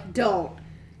 Yeah. Like, don't.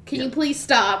 Can you please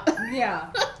stop?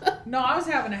 Yeah. No, I was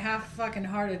having a half fucking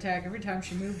heart attack every time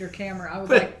she moved her camera. I was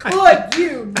like, could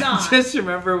you not? I just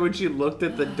remember when she looked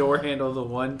at the door handle the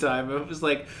one time, it was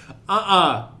like,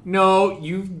 no,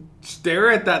 you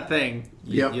stare at that thing.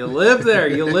 You live there.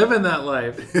 You live in that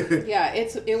life. Yeah,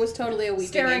 it was totally a Weeping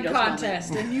Staring Angels contest,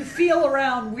 moment. And you feel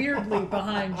around weirdly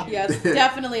behind you. Yes,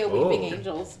 definitely a Weeping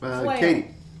Angels.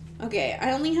 Katie. Okay,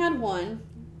 I only had one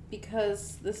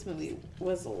because this movie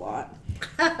was a lot.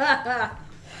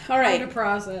 All right. Hard to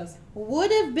process.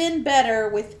 Would have been better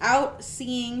without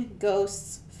seeing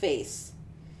Ghost's face.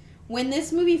 When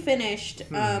this movie finished,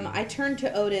 I turned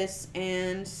to Otis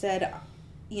and said,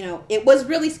 it was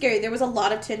really scary. There was a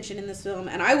lot of tension in this film,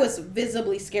 and I was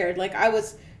visibly scared. Like, I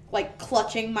was, like,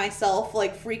 clutching myself,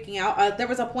 like, freaking out. There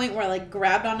was a point where I, like,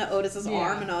 grabbed onto Otis's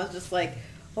arm, and I was just like,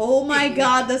 oh my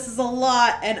God, this is a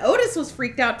lot. And Otis was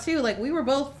freaked out, too. Like, we were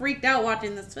both freaked out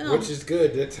watching this film. Which is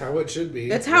good. That's how it should be.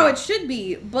 That's how it should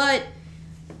be. But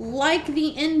like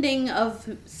the ending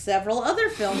of several other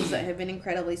films that have been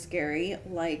incredibly scary,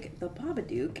 like The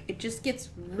Babadook, it just gets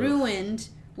ruined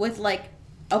with, like,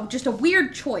 just a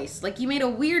weird choice. Like, you made a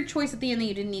weird choice at the end that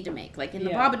you didn't need to make. Like, in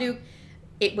The Babadook,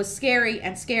 it was scary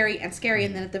and scary and scary,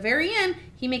 and then at the very end,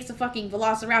 he makes a fucking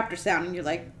velociraptor sound, and you're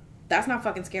like, that's not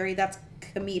fucking scary, that's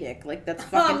comedic. Like, that's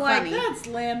fucking funny. That's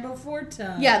Land Before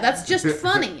Time. Yeah, that's just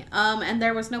funny. And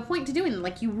there was no point to doing it.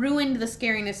 Like, you ruined the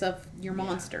scariness of your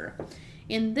monster.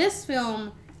 In this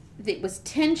film, it was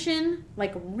tension,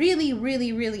 like really,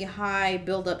 really, really high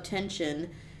build-up tension,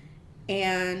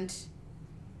 and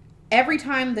every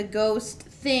time the ghost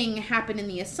thing happened in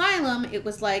the asylum, it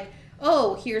was like,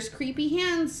 oh, here's creepy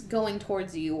hands going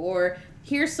towards you, or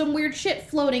here's some weird shit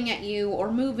floating at you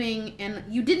or moving, and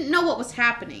you didn't know what was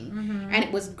happening. Mm-hmm. And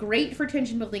it was great for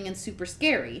tension building and super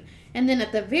scary. And then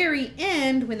at the very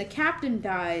end, when the captain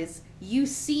dies, you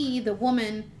see the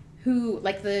woman who,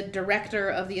 like the director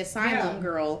of the asylum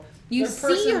girl, you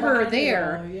see her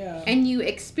there, and you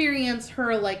experience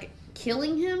her, like,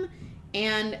 killing him.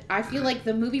 And I feel like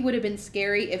the movie would have been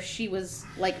scary if she was,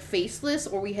 like, faceless,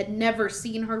 or we had never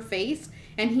seen her face,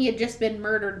 and he had just been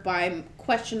murdered by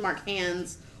question mark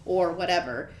hands or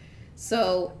whatever.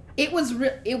 So it was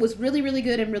really, really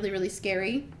good and really, really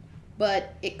scary,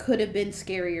 but it could have been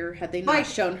scarier had they not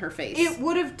shown her face. It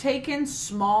would have taken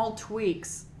small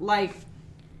tweaks, like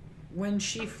when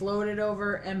she floated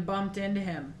over and bumped into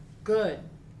him. Good.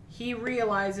 He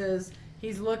realizes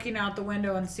he's looking out the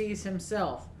window and sees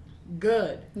himself.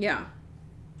 Good. Yeah.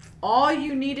 all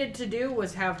you needed to do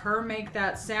was have her make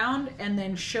that sound and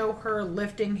then show her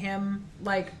lifting him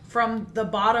like from the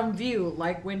bottom view,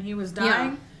 like when he was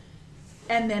dying. Yeah.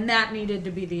 And then that needed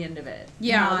to be the end of it.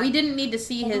 Yeah, we didn't need to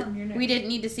see we didn't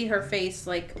need to see her face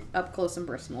like up close and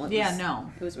personal.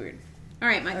 It was weird. All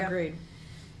right, Micah. Agreed.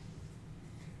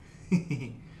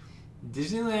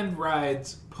 Disneyland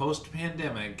rides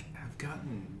post-pandemic have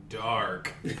gotten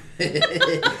dark.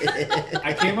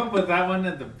 I came up with that one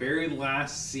at the very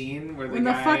last scene where the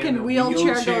guy fucking in the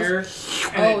wheelchair goes.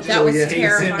 Oh, that was takes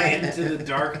terrifying. him into the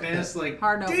darkness. Like,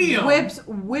 Hard no. damn.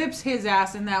 Whips his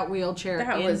ass in that wheelchair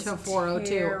into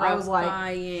 402. I was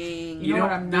like, you know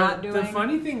what I'm not doing? The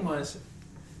funny thing was,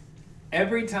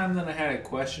 every time that I had a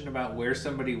question about where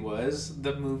somebody was,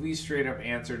 the movie straight up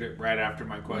answered it right after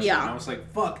my question. Yeah. And I was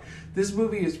like, fuck, this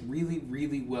movie is really,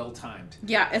 really well timed.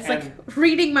 Yeah, it's like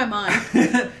reading my mind.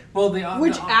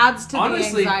 Which adds to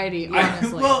honestly, the anxiety,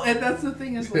 honestly. And that's the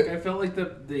thing is, like, I felt like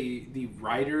the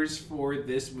writers for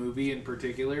this movie in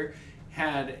particular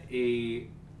had a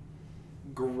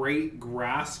great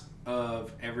grasp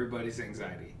of everybody's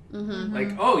anxiety. Mm-hmm.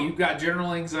 Like, oh, you've got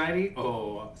general anxiety?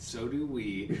 Oh, so do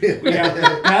we. We have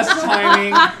the best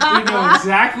timing. We know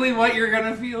exactly what you're going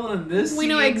to feel in this We scene.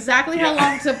 know exactly how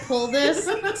long to pull this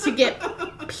to get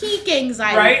peak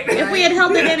anxiety. Right? If we had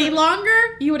held it any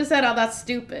longer, you would have said, oh, that's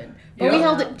stupid. But we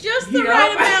held it just the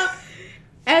right amount.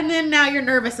 And then now you're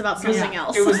nervous about something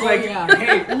else. It was like,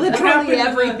 hey, literally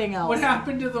everything else. What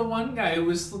happened to the one guy who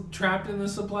was trapped in the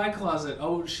supply closet?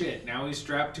 Oh shit! Now he's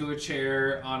strapped to a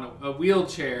chair on a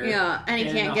wheelchair. Yeah, and he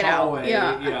can't get hallway.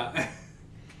 out. Yeah.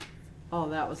 Oh,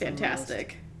 that was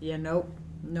fantastic. Yeah, nope.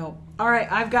 All right,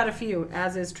 I've got a few,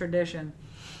 as is tradition.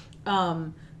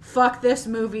 Fuck this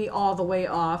movie all the way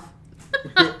off.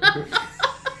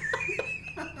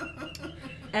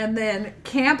 And then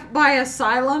Camp by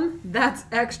Asylum, that's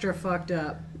extra fucked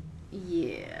up.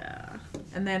 Yeah.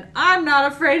 And then I'm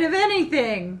not afraid of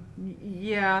anything.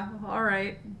 Yeah, all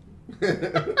right.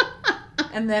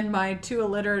 And then my two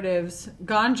alliteratives,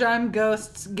 Ganjam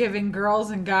Ghosts Giving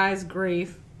Girls and Guys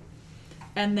Grief.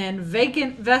 And then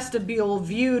Vacant Vestibule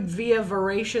Viewed Via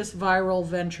Voracious Viral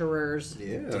Venturers.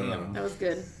 Yeah. Damn. That was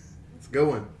good. Let's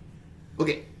go on.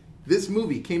 Okay. This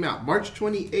movie came out March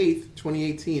 28th,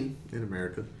 2018 in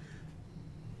America.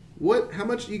 How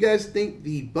much do you guys think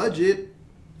the budget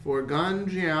for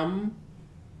Ganjam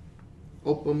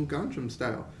Opum Ganjam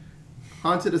style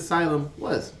Haunted Asylum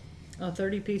was? A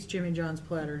 30-piece Jimmy John's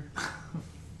platter.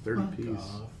 30-piece.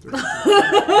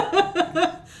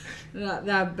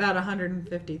 About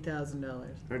 $150,000.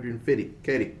 150.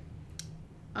 Katie.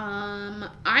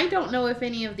 I don't know if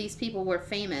any of these people were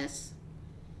famous.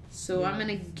 So I'm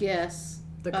gonna guess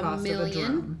the cost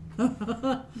 $1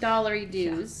 million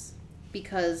dues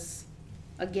because,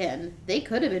 again, they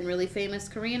could have been really famous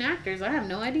Korean actors. I have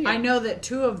no idea. I know that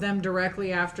two of them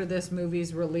directly after this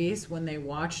movie's release, when they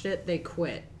watched it, they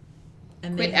quit,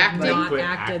 and they have not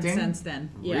acted since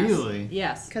then. Yes. Really?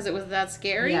 Yes. Because it was that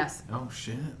scary. Yes. Oh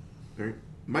shit.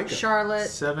 Micah. Charlotte,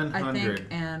 700. I think,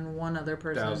 and one other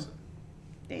person.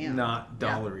 Damn. Not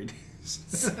dollary.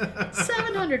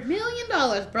 $700 million,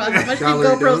 bro. How much did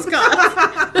GoPros cost?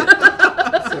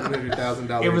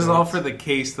 $700,000. It was all for the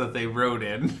case that they wrote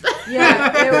in.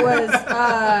 Yeah, it was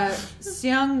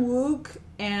Seung Wook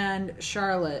and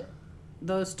Charlotte.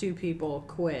 Those two people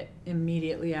quit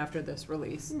immediately after this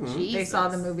release. Jesus. They saw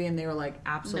the movie and they were like,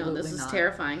 absolutely not. No, this is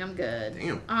terrifying. I'm good.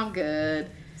 Damn. I'm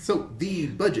good. So the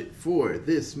budget for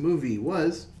this movie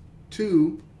was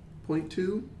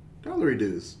 $2.2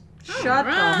 dues. Shut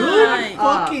the Good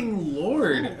fuck fucking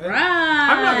lord. Right.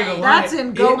 I'm not gonna lie. That's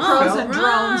in GoPros and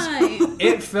drones.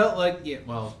 It felt like, yeah,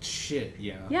 shit.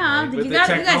 Yeah, right? With you the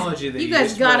technology you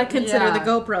guys gotta consider the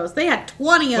GoPros. They had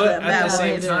 20 of them. But at the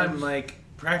same way. time, like,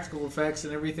 practical effects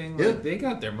and everything, like, they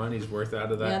got their money's worth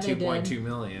out of that $2.2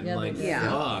 million. Yeah, like, they did.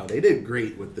 fuck. They did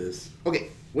great with this. Okay,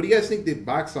 what do you guys think the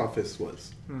box office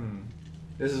was?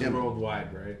 This is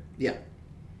worldwide, right? Yeah.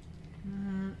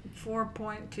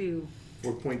 4.2.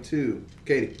 4.2.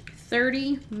 Katie.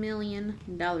 $30 million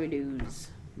dues.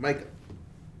 Micah.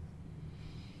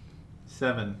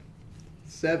 7.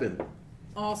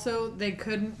 Also, they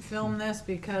couldn't film this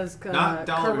because Not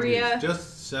dollar Korea. dues,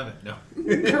 just 7. No.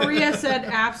 Korea said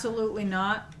absolutely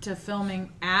not to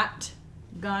filming at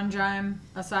Ganjam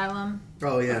Asylum.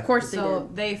 Oh yeah. Of course they did. So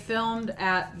they filmed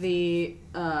at the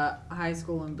high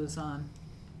school in Busan.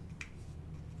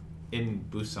 In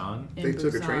Busan? They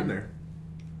took a train there.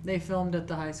 They filmed at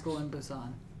the high school in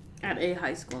Busan. At a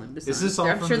high school in Busan. Is this all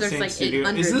I'm from sure the there's same like studio?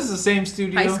 800 Is this the same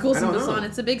studio? high schools in I don't know. Busan.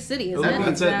 It's a big city, isn't Oh,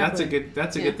 it? that's a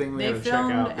good thing we They gotta check out.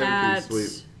 filmed at That'd be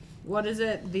sweet. What is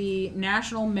it? The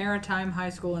National Maritime High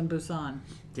School in Busan.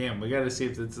 Damn, we got to see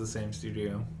if it's the same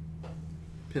studio.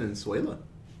 Peninsula.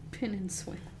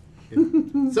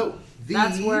 So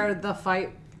that's where the Fight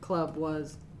Club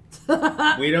was.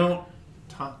 We don't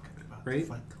talk about right?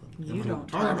 Fight Club. You don't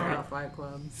talk about Fight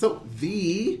Club. So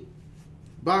the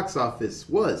box office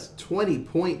was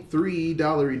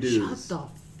 $20.3 dues. Shut the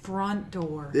front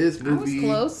door. This movie, I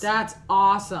was close. That's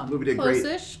awesome. movie did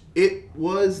Close-ish. great. It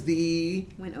was the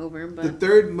Went over, but the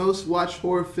third most watched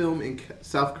horror film in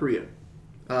South Korea.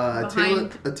 A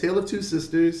Tale of Two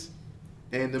Sisters,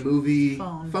 and the movie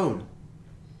Phone.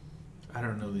 I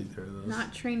don't know either of those.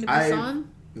 not Train to Busan.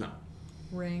 No,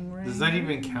 Ring. Does that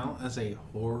even count as a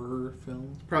horror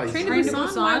film? probably. Train to Train to Busan.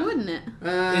 Busan? Why wouldn't it?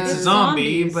 It's a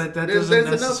zombie, zombies. but that There's doesn't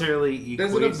enough- necessarily equate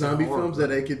There's enough to zombie horror. films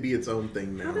that it could be its own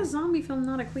thing now. How does zombie film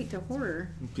not equate to horror?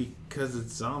 Because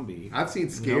it's zombie. I've seen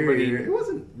scary. It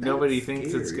wasn't. that Nobody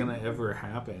thinks it's scary. gonna ever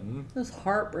happen. It was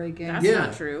heartbreaking. That's Yeah,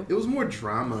 not true. It was more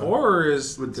drama. Horror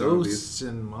is With ghosts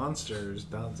and monsters,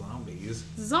 not zombies.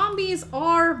 Zombies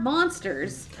are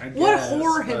monsters. I What guess,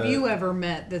 horror have but- you ever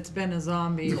met that's been a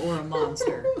zombie or a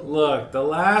monster? Look, the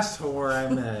last horror I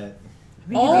met.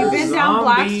 Have you been down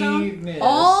Blackstone? Zombie-ness.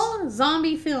 All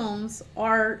zombie films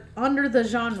are under the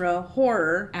genre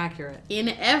horror Accurate. in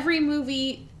every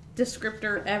movie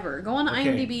descriptor ever. Go on Okay.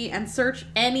 IMDb and search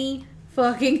any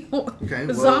fucking Okay,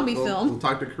 well, zombie we'll film.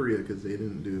 talk to Korea because they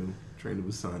didn't do Train to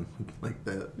Busan like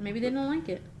that. Maybe they didn't like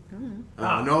it.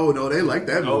 I don't know. No, they like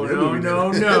that Oh, movie. That no, movie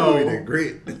no, did, no. That movie did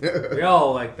great. We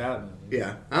all like that movie.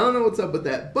 Yeah, I don't know what's up with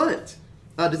that, but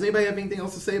does anybody have anything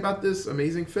else to say about this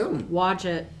amazing film? Watch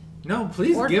it. No,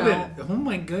 please Or give no. it. Oh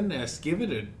my goodness, give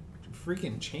it a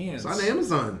freaking chance. It's on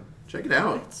Amazon. Check it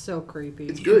out. It's so creepy.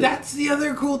 It's good. That's the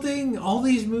other cool thing. All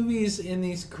these movies in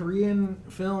these Korean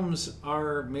films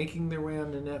are making their way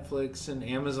onto Netflix and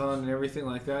Amazon and everything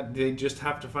like that. They just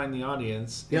have to find the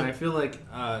audience. Yeah. And I feel like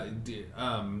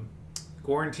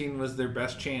Quarantine was their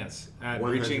best chance at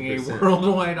reaching a 100%.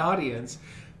 worldwide audience,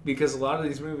 because a lot of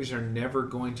these movies are never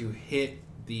going to hit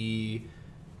the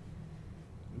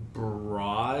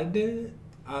broad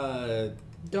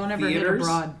Don't ever hit theaters.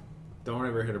 abroad. Don't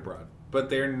ever hit abroad. But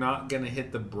they're not going to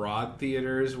hit the broad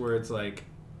theaters where it's like,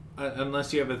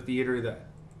 unless you have a theater that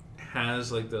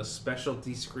has like those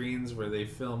specialty screens where they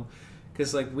film.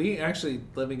 Because like we actually,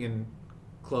 living in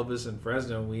Clovis and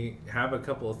Fresno, we have a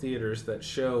couple of theaters that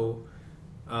show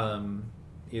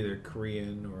either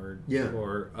Korean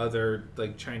or other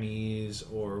like Chinese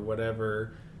or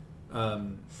whatever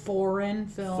Foreign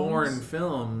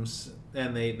films.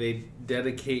 And they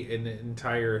dedicate an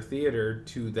entire theater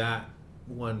to that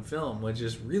one film, which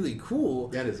is really cool.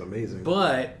 That is amazing.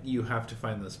 But you have to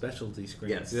find the specialty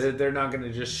screens. Yes. They're not going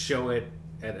to just show it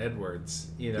at Edwards,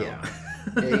 you know. Yeah.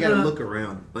 Yeah, you gotta look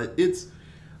around. But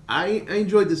I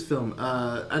enjoyed this film.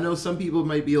 I know some people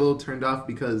might be a little turned off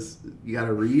because you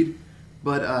gotta read,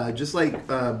 but just like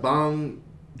Bong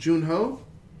Joon-ho,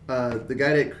 the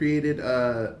guy that created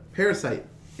Parasite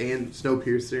and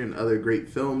Snowpiercer and other great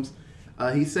films,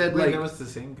 he said Wait, like that was the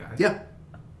same guy.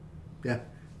 yeah.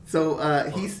 So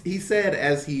he said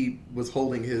as he was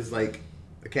holding his like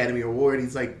Academy Award,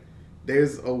 he's like,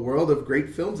 "There's a world of great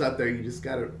films out there. You just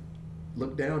gotta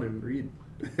look down and read."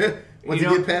 Once you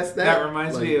get past that, that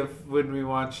reminds me of when we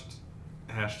watched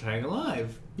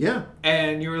 #Alive. Yeah.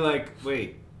 And you were like,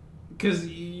 wait, because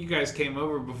you guys came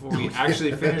over before we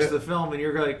actually finished the film, and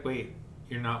you're like, wait,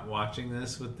 you're not watching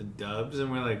this with the dubs?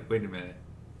 And we're like, wait a minute,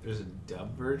 there's a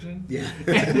dub version? Yeah.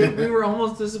 And we were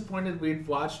almost disappointed. We'd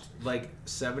watched like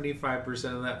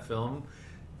 75% of that film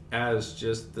as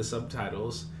just the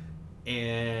subtitles,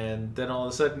 and then all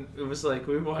of a sudden it was like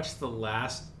we watched the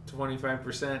last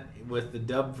 25% with the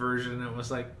dub version. It was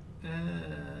like,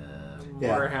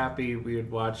 more happy we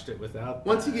had watched it without that.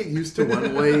 Once you get used to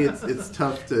one way, it's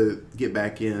tough to get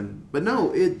back in. But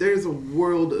no, there's a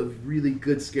world of really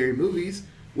good scary movies,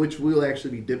 which we'll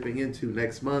actually be dipping into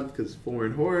next month because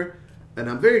foreign horror, and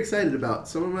I'm very excited about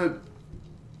some of my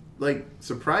like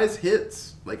surprise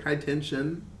hits, like High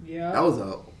Tension. Yeah. That was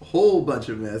a whole bunch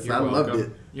of mess. You're I loved welcome.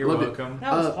 it. You're Loved welcome.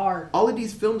 That was hard. All of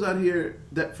these films out here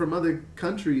that from other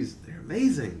countries, they're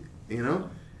amazing, you know?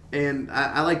 And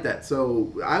I like that.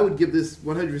 So I would give this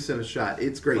 100% a shot.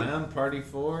 It's great. Clown Party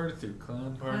 4 through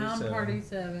Clown Party Clown 7. Party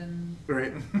 7.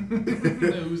 Right?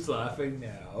 Who's laughing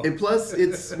now? And plus,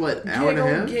 it's what, hour and a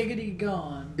half? Giggity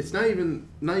gone. It's not even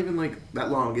like that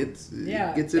long. It gets it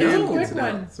It's in, a gets quick it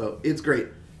one. out. So it's great.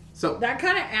 So That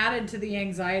kind of added to the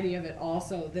anxiety of it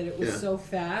also, that it was so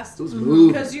fast. it was moving.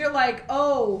 Because you're like,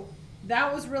 oh,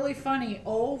 that was really funny.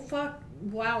 Oh, fuck,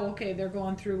 wow, okay, they're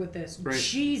going through with this. Right.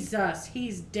 Jesus,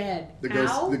 he's dead. The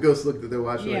How? ghost looked at their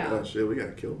watch like, oh shit, we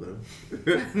gotta kill them. We've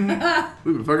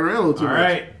been fucking around a little too much.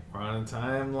 Alright, we're on a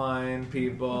timeline,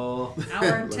 people. Hour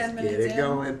and 10 minutes get it in.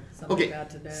 going. Something Okay, about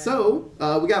today. so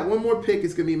we got one more pick.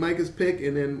 It's gonna be Micah's pick,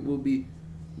 and then we'll be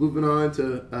moving on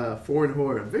to foreign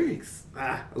horror.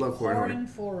 I love foreign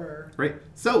horror. Right.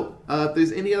 So, if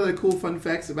there's any other cool fun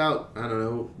facts about, I don't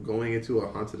know, going into a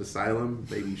haunted asylum,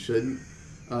 maybe you shouldn't,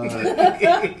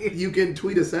 you can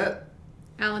tweet us at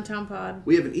Allentown Pod.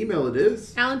 We have an email, it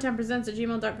is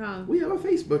AllentownPresents@gmail.com. We have a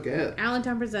Facebook at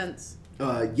Allentown Presents.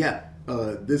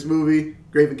 This movie,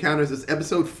 Grave Encounters, is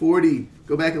episode 40.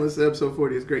 Go back and listen to episode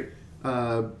 40. It's great.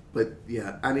 But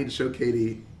yeah, I need to show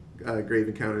Katie Grave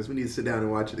Encounters. We need to sit down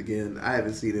and watch it again. I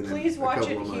haven't seen it in Please a watch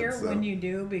couple it of months. here So. when you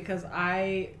do, because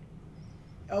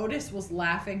Otis was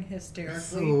laughing hysterically.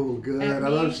 So good. I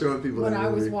love showing people when that I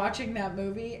was movie. watching that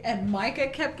movie, and Micah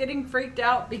kept getting freaked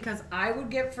out because I would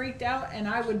get freaked out and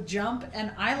I would jump,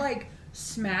 and I like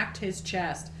smacked his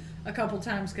chest a couple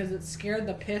times because it scared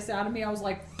the piss out of me. I was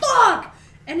like, fuck!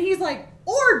 And he's like,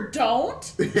 or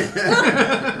don't.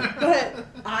 But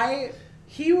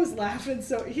he was laughing,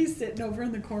 so he's sitting over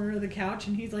in the corner of the couch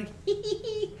and he's like, hee hee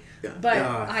hee. Yeah. But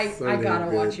So I damn gotta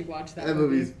good. watch you watch that That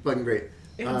movie's fucking great.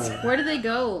 Where do they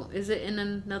go? Is it in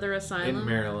another asylum? In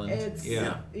Maryland. It's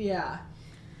yeah.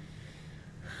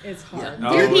 It's hard. Yeah.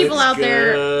 Dear Oh, people it's out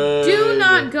there, good. do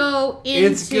not go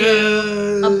It's into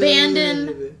good.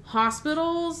 abandoned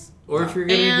hospitals Or if you're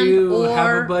gonna do have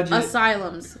a or budget,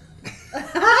 asylums.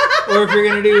 or if you're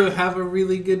gonna do have a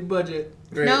really good budget,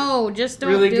 Right. No, just don't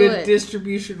really do good it.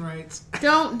 distribution rights,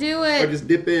 Don't do Or it. just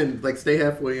dip in, like stay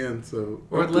halfway in. So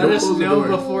or don't let us close the know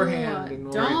door. beforehand.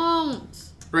 And Don't.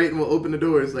 Right, and we'll open the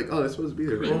door. It's like, oh, that's supposed to be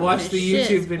there. we'll Right. watch the Shit.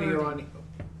 YouTube video on.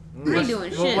 I ain't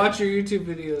doing We'll shit. watch your YouTube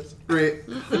videos. Right.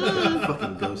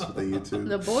 Fucking ghost with the YouTube.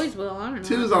 The boys will. I don't know.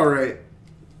 Two's alright.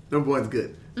 Number one's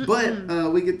good.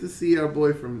 But we get to see our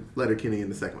boy from Letterkenny in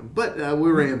the second one. But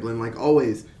we're rambling like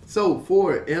always. So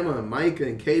for Emma, Micah,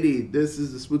 and Katie, this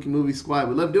is the Spooky Movie Squad.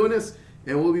 We love doing this,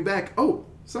 and we'll be back. Oh,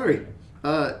 sorry.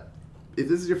 If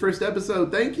this is your first episode,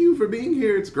 thank you for being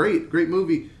here. It's great. Great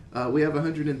movie. We have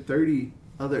 130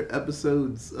 other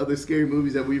episodes, other scary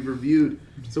movies that we've reviewed.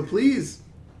 So please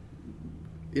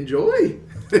enjoy.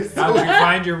 How'd you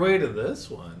find your way to this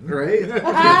one? Right?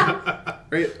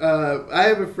 Right. I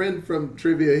have a friend from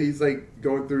trivia. He's like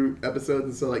going through episodes,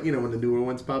 and so like when the newer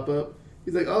ones pop up,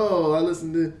 he's like, "Oh, I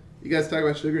listened to you guys talk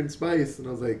about Sugar and Spice," and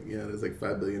I was like, "Yeah, there's like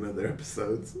 5 billion other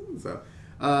episodes." So,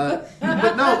 but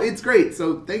no, it's great.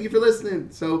 So thank you for listening.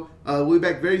 So we'll be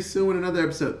back very soon with another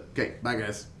episode. Okay, bye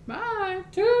guys. Bye.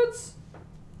 Toots.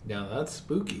 Now that's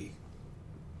spooky.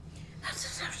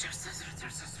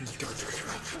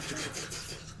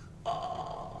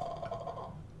 Oh.